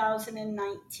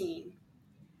 2019.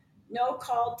 No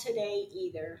call today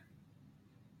either.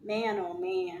 Man, oh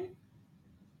man.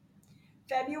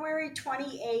 February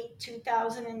 28,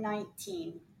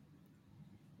 2019.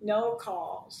 No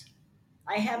calls.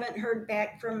 I haven't heard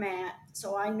back from Matt,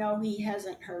 so I know he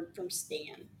hasn't heard from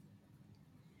Stan.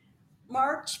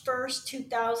 March 1st,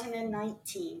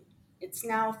 2019. It's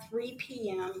now 3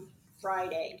 p.m.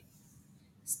 Friday.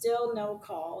 Still no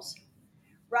calls.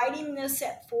 Writing this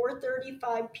at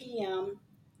 4:35 p.m.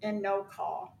 and no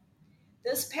call.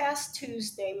 This past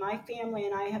Tuesday, my family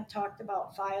and I have talked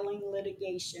about filing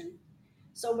litigation.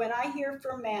 So when I hear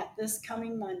from Matt this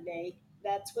coming Monday,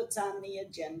 that's what's on the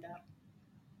agenda.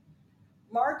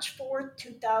 March 4th,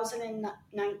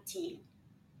 2019.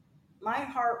 My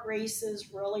heart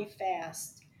races really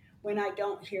fast when I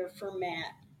don't hear from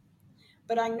Matt,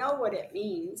 but I know what it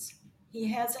means. He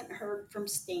hasn't heard from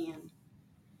Stan.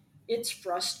 It's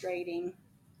frustrating.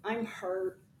 I'm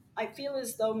hurt. I feel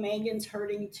as though Megan's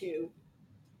hurting too.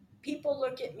 People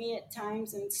look at me at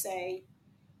times and say,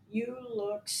 "You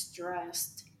look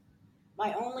stressed."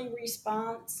 My only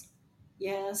response,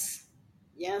 "Yes,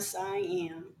 yes, I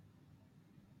am."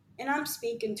 And I'm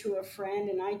speaking to a friend,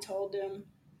 and I told him,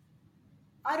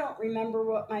 "I don't remember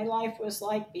what my life was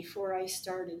like before I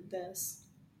started this."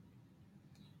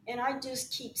 And I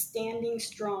just keep standing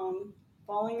strong,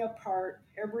 falling apart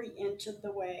every inch of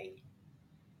the way.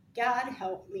 God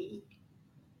help me.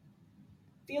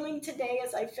 Feeling today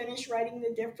as I finish writing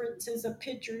the differences of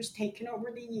pictures taken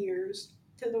over the years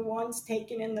to the ones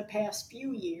taken in the past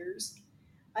few years,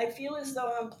 I feel as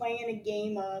though I'm playing a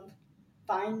game of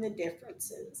find the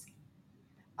differences.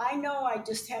 I know I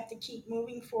just have to keep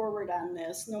moving forward on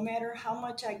this, no matter how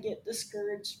much I get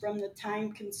discouraged from the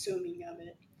time consuming of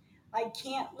it. I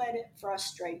can't let it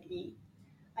frustrate me.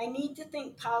 I need to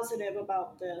think positive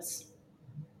about this.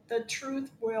 The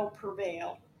truth will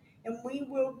prevail, and we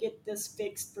will get this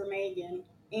fixed for Megan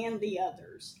and the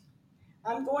others.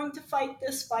 I'm going to fight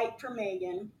this fight for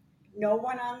Megan. No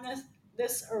one on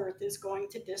this earth is going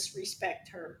to disrespect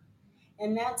her.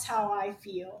 And that's how I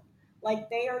feel. Like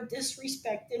they are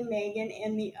disrespecting Megan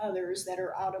and the others that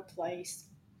are out of place.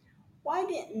 Why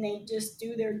didn't they just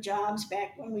do their jobs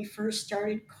back when we first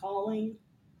started calling?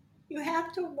 You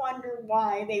have to wonder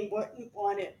why they wouldn't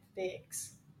want it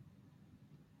fixed.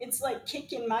 It's like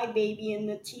kicking my baby in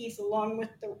the teeth along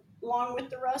with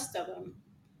the rest of them.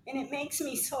 And it makes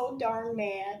me so darn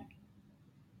mad.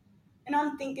 And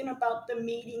I'm thinking about the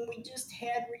meeting we just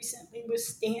had recently with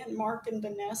Stan, Mark, and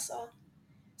Vanessa.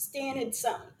 Stan had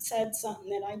said something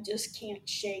that I just can't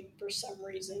shake for some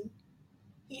reason.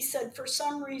 He said, "For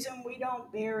some reason, we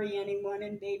don't bury anyone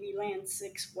in Babyland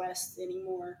 6 West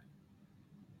anymore."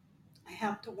 I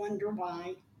have to wonder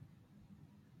why.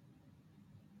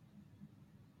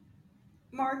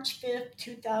 March 5th,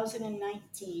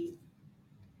 2019,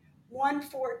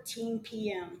 1:14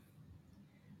 p.m.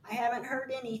 I haven't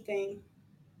heard anything.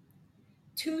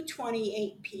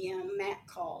 2:28 p.m. Matt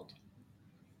called.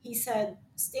 He said,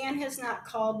 "Stan has not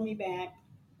called me back,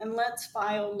 and let's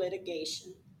file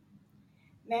litigation."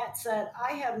 Matt said,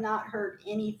 "I have not heard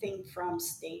anything from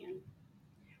Stan,"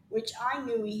 which I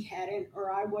knew he hadn't,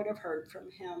 or I would have heard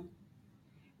from him.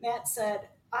 Matt said,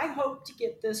 "I hope to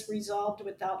get this resolved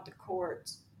without the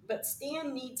courts, but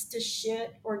Stan needs to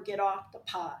shit or get off the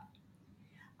pot."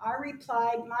 I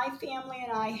replied, "My family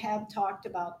and I have talked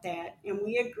about that, and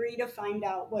we agree to find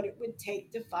out what it would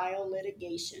take to file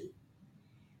litigation."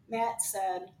 Matt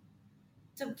said,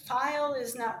 "To file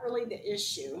is not really the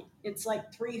issue. It's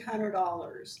like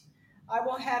 $300. I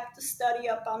will have to study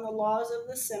up on the laws of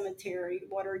the cemetery.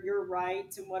 What are your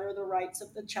rights and what are the rights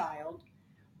of the child?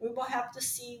 We will have to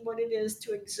see what it is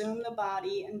to exhume the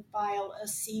body and file a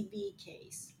CB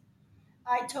case."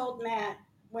 I told Matt,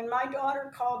 when my daughter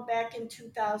called back in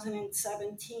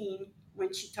 2017,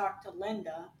 when she talked to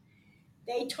Linda,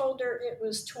 they told her it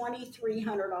was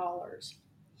 $2,300.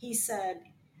 He said,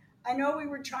 "I know we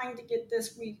were trying to get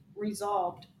this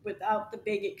resolved without the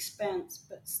big expense,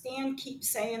 but Stan keeps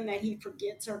saying that he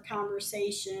forgets our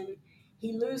conversation,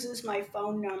 he loses my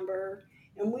phone number,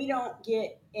 and we don't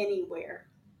get anywhere."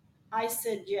 I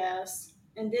said yes,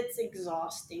 and it's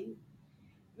exhausting.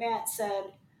 Matt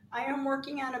said, "I am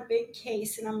working on a big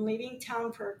case and I'm leaving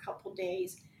town for a couple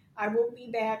days. I will be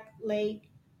back late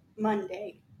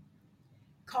Monday.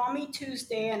 Call me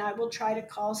Tuesday and I will try to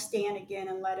call Stan again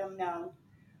and let him know.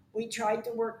 We tried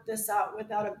to work this out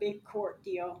without a big court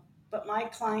deal, but my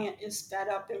client is fed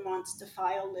up and wants to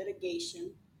file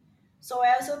litigation. So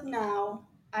as of now,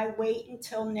 I wait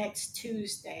until next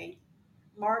Tuesday,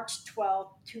 March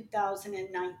 12th,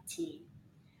 2019.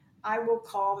 I will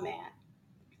call Matt."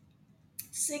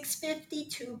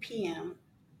 6:52 p.m.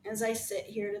 As I sit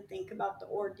here to think about the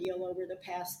ordeal over the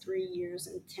past 3 years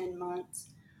and 10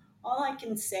 months, all I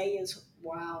can say is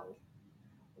wow.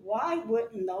 Why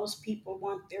wouldn't those people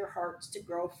want their hearts to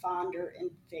grow fonder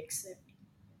and fix it?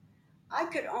 I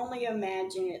could only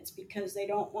imagine it's because they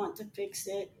don't want to fix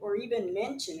it or even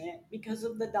mention it because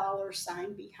of the dollar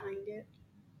sign behind it.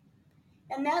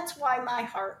 And that's why my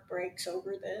heart breaks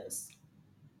over this.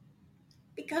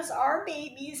 Because our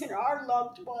babies and our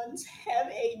loved ones have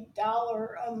a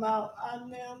dollar amount on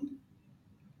them.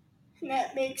 And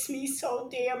that makes me so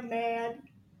damn mad.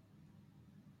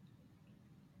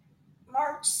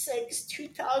 March 6,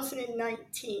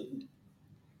 2019,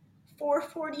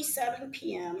 4:47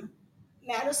 p.m.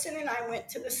 Madison and I went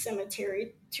to the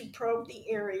cemetery to probe the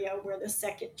area where the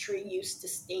second tree used to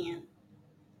stand.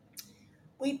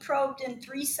 We probed in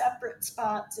three separate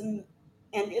spots, and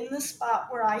in the spot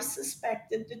where I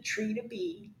suspected the tree to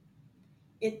be,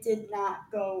 it did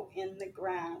not go in the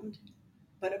ground,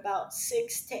 but about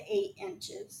 6 to 8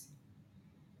 inches.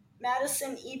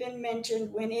 Madison even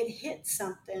mentioned when it hit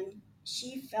something,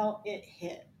 she felt it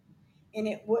hit, and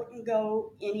it wouldn't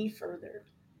go any further.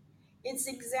 It's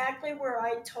exactly where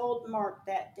I told Mark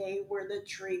that day where the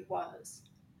tree was.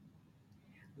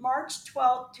 March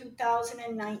 12,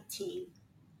 2019.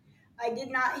 I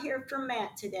did not hear from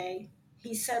Matt today.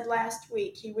 He said last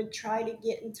week he would try to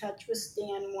get in touch with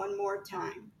Stan one more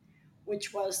time,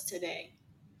 which was today.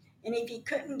 And if he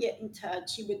couldn't get in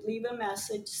touch, he would leave a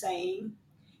message saying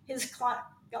his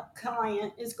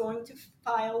client is going to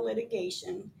file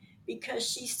litigation because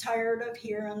she's tired of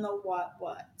hearing the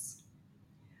what's.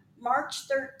 March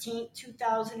 13,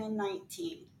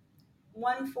 2019,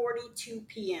 1:42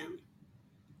 p.m.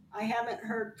 I haven't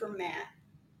heard from Matt.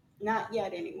 Not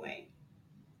yet, anyway.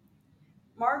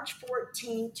 March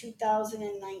 14,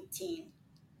 2019,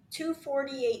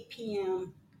 2:48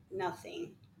 p.m.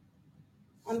 Nothing.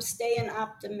 I'm staying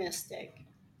optimistic.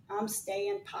 I'm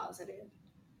staying positive.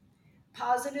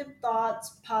 Positive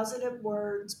thoughts, positive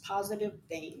words, positive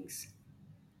things.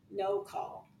 No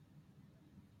call.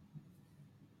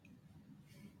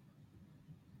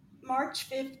 March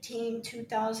 15,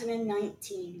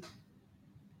 2019,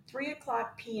 3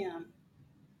 o'clock p.m.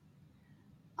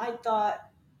 I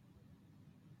thought,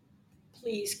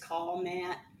 please call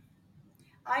Matt.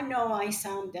 I know I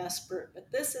sound desperate,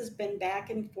 but this has been back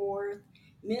and forth,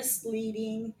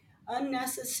 misleading,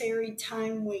 unnecessary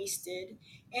time wasted,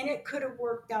 and it could have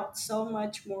worked out so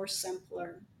much more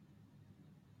simpler.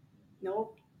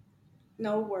 Nope,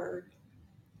 no word.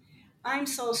 I'm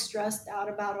so stressed out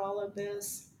about all of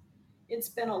this. It's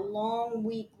been a long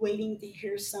week waiting to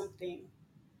hear something,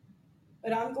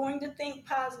 but I'm going to think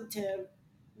positive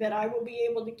that I will be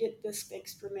able to get this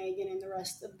fixed for Megan and the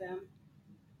rest of them.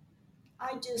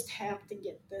 I just have to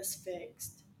get this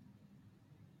fixed.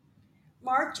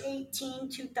 March 18,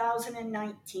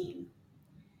 2019,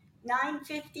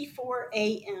 9:54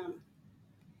 a.m.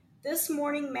 This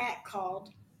morning Matt called.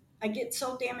 I get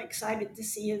so damn excited to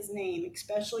see his name,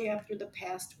 especially after the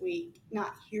past week,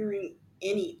 not hearing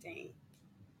anything.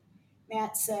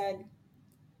 Matt said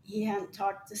he hadn't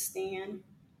talked to Stan.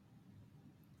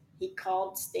 He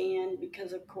called Stan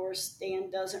because, of course,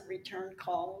 Stan doesn't return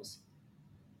calls.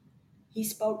 He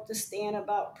spoke to Stan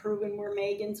about proving where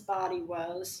Megan's body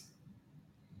was.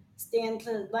 Stan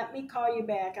said, let me call you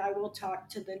back. I will talk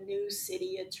to the new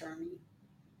city attorney.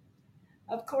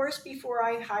 Of course, before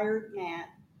I hired Matt,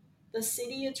 the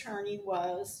city attorney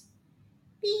was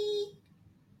beep,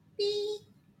 beep,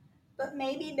 but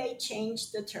maybe they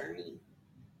changed attorney.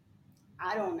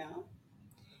 I don't know.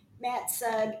 Matt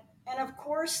said, and of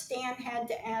course, Stan had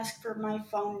to ask for my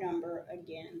phone number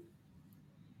again.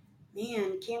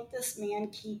 Man, can't this man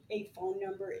keep a phone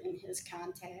number in his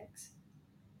contacts?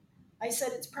 I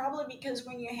said, it's probably because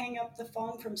when you hang up the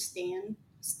phone from Stan,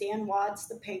 Stan wads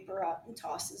the paper up and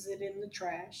tosses it in the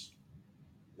trash.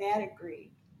 Matt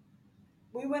agreed.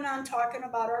 We went on talking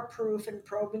about our proof and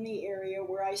probing the area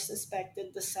where I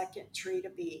suspected the second tree to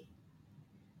be.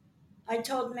 I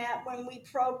told Matt when we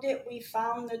probed it, we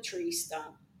found the tree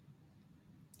stump.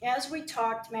 As we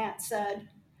talked, Matt said,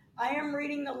 I am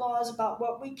reading the laws about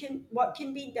what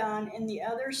can be done in the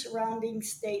other surrounding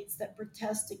states that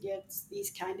protest against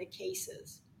these kind of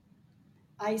cases.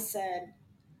 I said,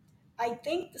 I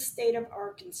think the state of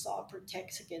Arkansas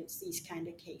protects against these kind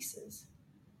of cases.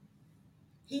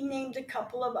 He named a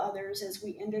couple of others as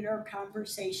we ended our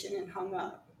conversation and hung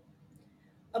up.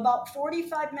 About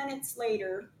 45 minutes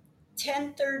later,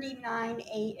 10:39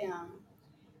 a.m.,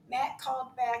 Matt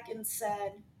called back and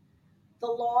said, the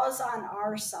law's on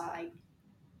our side,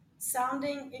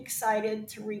 sounding excited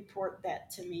to report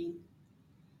that to me.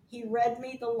 He read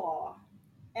me the law.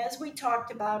 As we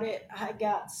talked about it, I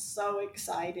got so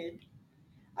excited.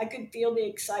 I could feel the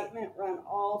excitement run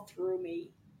all through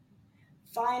me.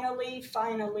 Finally,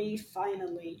 finally,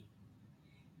 finally.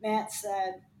 Matt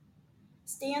said,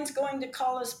 Stan's going to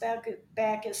call us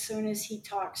back as soon as he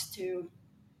talks to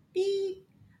beep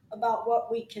about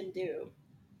what we can do.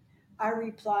 I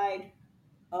replied,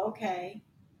 okay,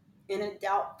 in a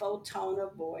doubtful tone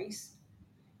of voice.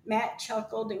 Matt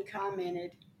chuckled and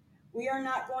commented, we are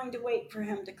not going to wait for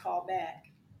him to call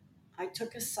back. I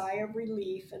took a sigh of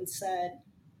relief and said,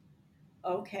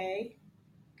 okay,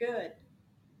 good.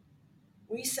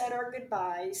 We said our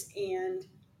goodbyes, and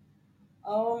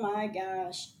oh my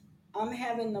gosh, I'm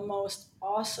having the most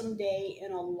awesome day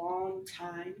in a long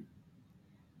time.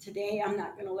 Today, I'm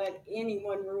not going to let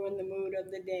anyone ruin the mood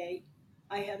of the day.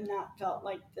 I have not felt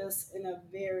like this in a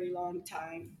very long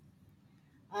time.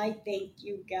 I thank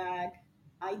you, God.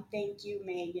 I thank you,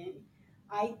 Megan.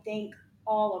 I thank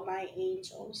all of my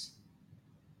angels.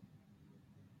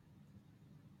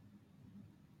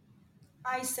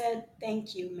 I said,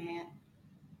 thank you, Matt.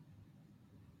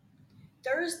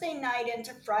 Thursday night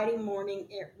into Friday morning,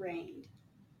 it rained.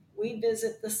 We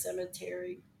visit the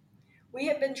cemetery. We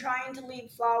have been trying to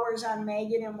leave flowers on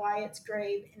Megan and Wyatt's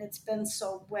grave, and it's been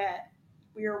so wet.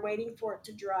 We are waiting for it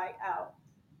to dry out.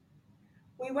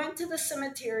 We went to the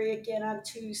cemetery again on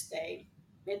Tuesday.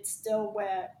 It's still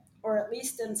wet, or at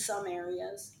least in some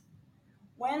areas.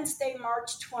 Wednesday,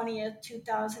 March 20th,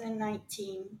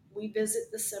 2019, we visit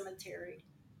the cemetery.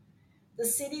 The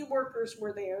city workers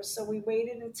were there, so we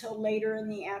waited until later in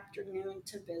the afternoon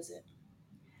to visit.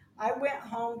 I went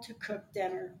home to cook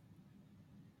dinner.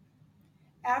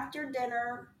 After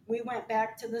dinner, we went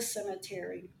back to the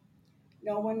cemetery.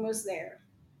 No one was there.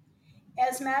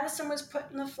 As Madison was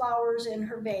putting the flowers in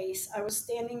her vase, I was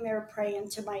standing there praying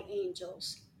to my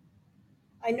angels.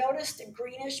 I noticed a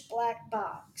greenish black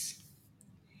box.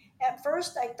 At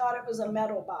first, I thought it was a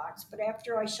metal box, but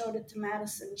after I showed it to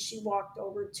Madison, she walked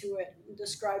over to it and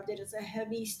described it as a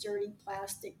heavy, sturdy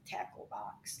plastic tackle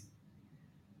box.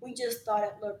 We just thought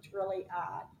it looked really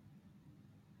odd.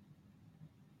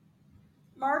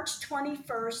 March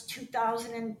 21st,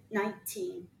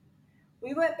 2019.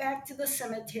 We went back to the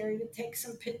cemetery to take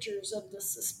some pictures of the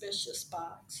suspicious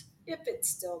box, if it's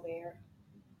still there.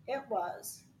 It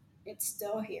was. It's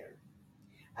still here.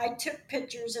 I took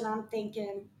pictures and I'm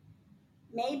thinking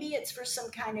maybe it's for some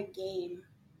kind of game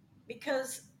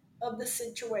because of the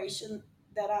situation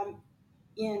that I'm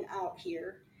in out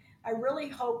here. I really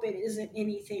hope it isn't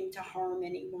anything to harm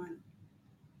anyone.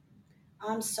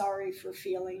 I'm sorry for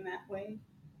feeling that way.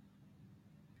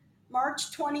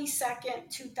 March 22nd,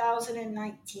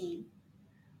 2019.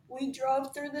 We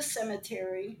drove through the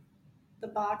cemetery. The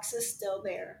box is still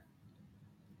there.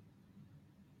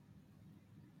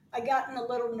 I gotten a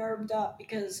little nerved up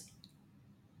because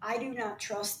I do not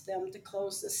trust them to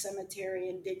close the cemetery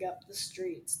and dig up the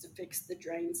streets to fix the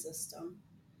drain system.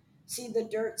 See, the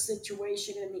dirt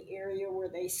situation in the area where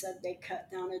they said they cut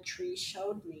down a tree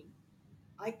showed me.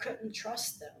 I couldn't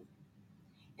trust them.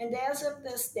 And as of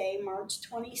this day, March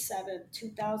 27th,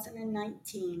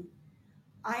 2019,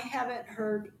 I haven't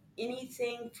heard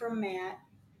anything from Matt,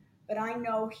 but I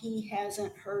know he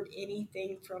hasn't heard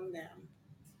anything from them.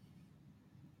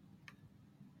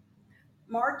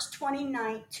 March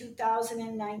 29th,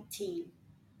 2019,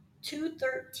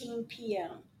 2:13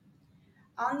 p.m.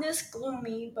 On this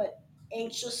gloomy but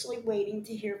anxiously waiting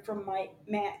to hear from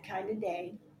Matt kind of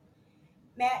day,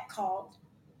 Matt called.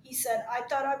 He said, I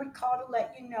thought I would call to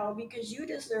let you know because you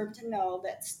deserve to know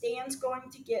that Stan's going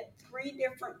to get 3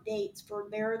 different dates for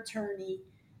their attorney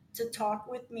to talk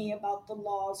with me about the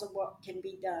laws of what can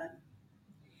be done.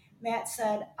 Matt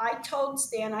said, I told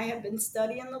Stan I have been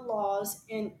studying the laws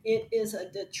and it is a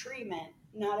detriment,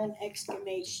 not an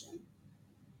exclamation.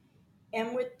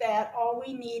 And with that, all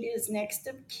we need is next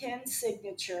of kin's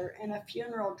signature and a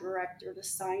funeral director to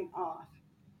sign off.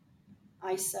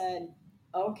 I said,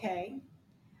 okay.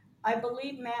 I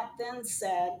believe Matt then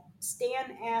said,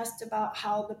 Stan asked about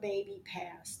how the baby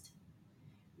passed.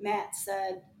 Matt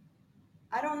said,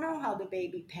 I don't know how the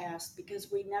baby passed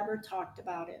because we never talked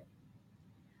about it.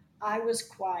 I was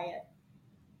quiet.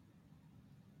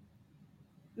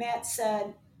 Matt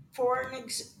said, for an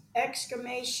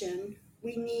exclamation,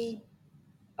 we need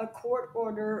a court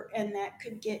order and that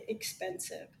could get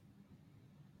expensive.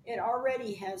 It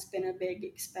already has been a big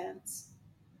expense,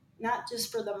 not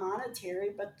just for the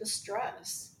monetary, but the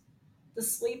stress, the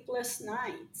sleepless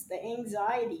nights, the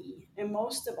anxiety, and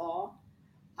most of all,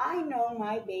 I know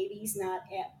my baby's not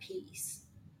at peace,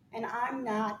 and I'm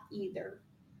not either.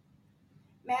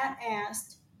 Matt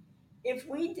asked, if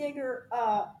we dig her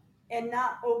up and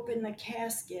not open the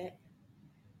casket,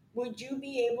 would you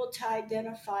be able to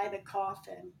identify the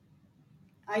coffin?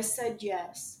 I said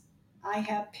yes. I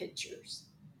have pictures.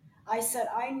 I said,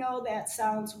 I know that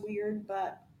sounds weird,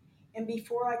 but. And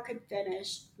before I could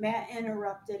finish, Matt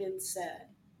interrupted and said,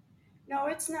 no,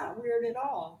 it's not weird at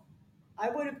all. I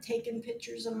would have taken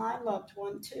pictures of my loved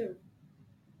one too.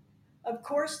 Of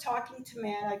course, talking to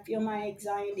Matt, I feel my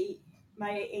anxiety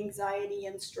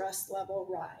and stress level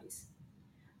rise.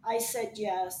 I said,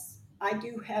 yes, I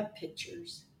do have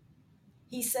pictures.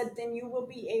 He said, then you will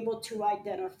be able to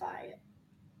identify it.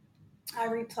 I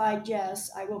replied, yes,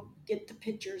 I will get the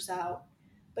pictures out.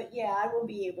 But yeah, I will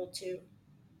be able to.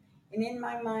 And in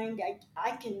my mind,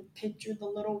 I can picture the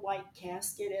little white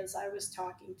casket as I was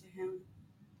talking to him.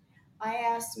 I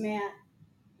asked Matt,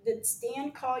 did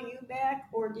Stan call you back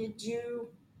or did you?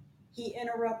 He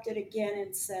interrupted again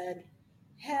and said,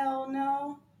 hell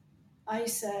no. I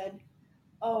said,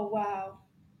 oh wow.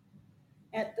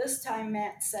 At this time,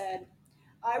 Matt said,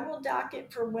 I will dock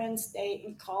it for Wednesday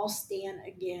and call Stan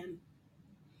again.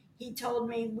 He told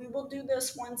me we will do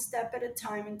this one step at a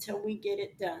time until we get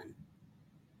it done.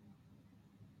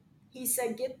 He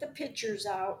said, get the pictures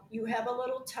out. You have a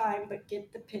little time, but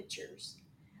get the pictures.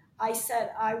 I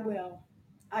said, I will.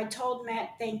 I told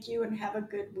Matt, thank you and have a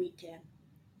good weekend.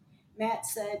 Matt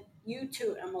said, you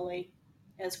too, Emily,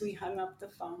 as we hung up the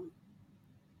phone.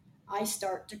 I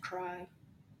start to cry,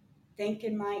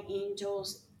 thanking my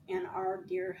angels and our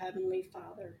dear Heavenly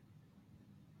Father.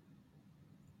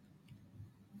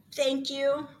 Thank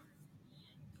you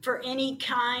for any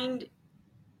kind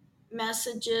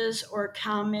messages or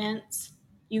comments.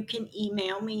 You can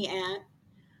email me at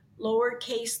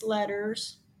lowercase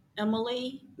letters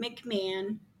Emily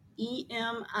McMahon,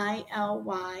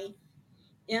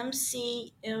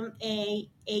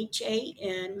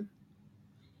 EmilymcMahan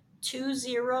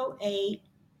 208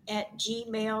 at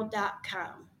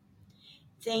gmail.com.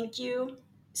 Thank you.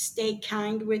 Stay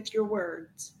kind with your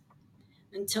words.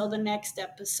 Until the next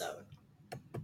episode.